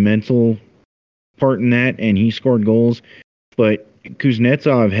huge mental part in that, and he scored goals. But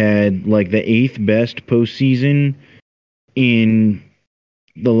Kuznetsov had like the 8th best postseason in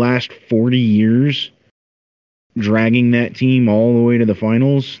the last 40 years, dragging that team all the way to the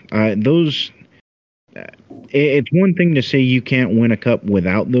finals. It's one thing to say you can't win a cup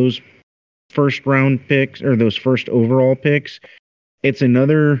without those first round picks or those first overall picks. It's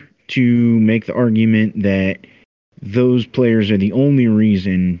another to make the argument that those players are the only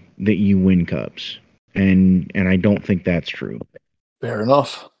reason that you win cups. And I don't think that's true. Fair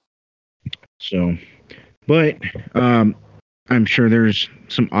enough. So, but I'm sure there's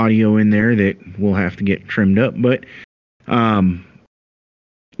some audio in there that will have to get trimmed up. But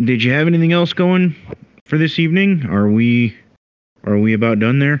did you have anything else going for this evening? Are we about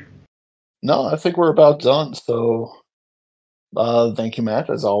done there? No, I think we're about done. So thank you, Matt.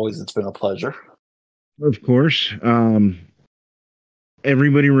 As always, it's been a pleasure. Of course.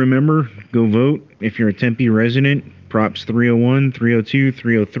 Everybody remember, go vote. If you're a Tempe resident, Props 301, 302,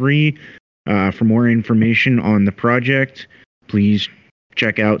 303. For more information on the project, please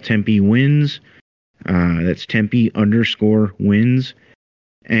check out Tempe Wins. That's Tempe_wins.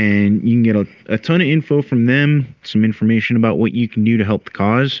 And you can get a ton of info from them, some information about what you can do to help the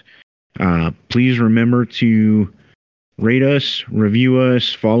cause. Please remember to rate us, review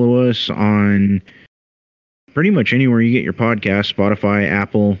us, follow us on pretty much anywhere you get your podcast, Spotify,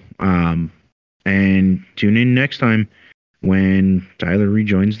 Apple, and tune in next time when Tyler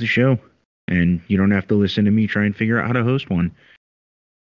rejoins the show. And you don't have to listen to me try and figure out how to host one.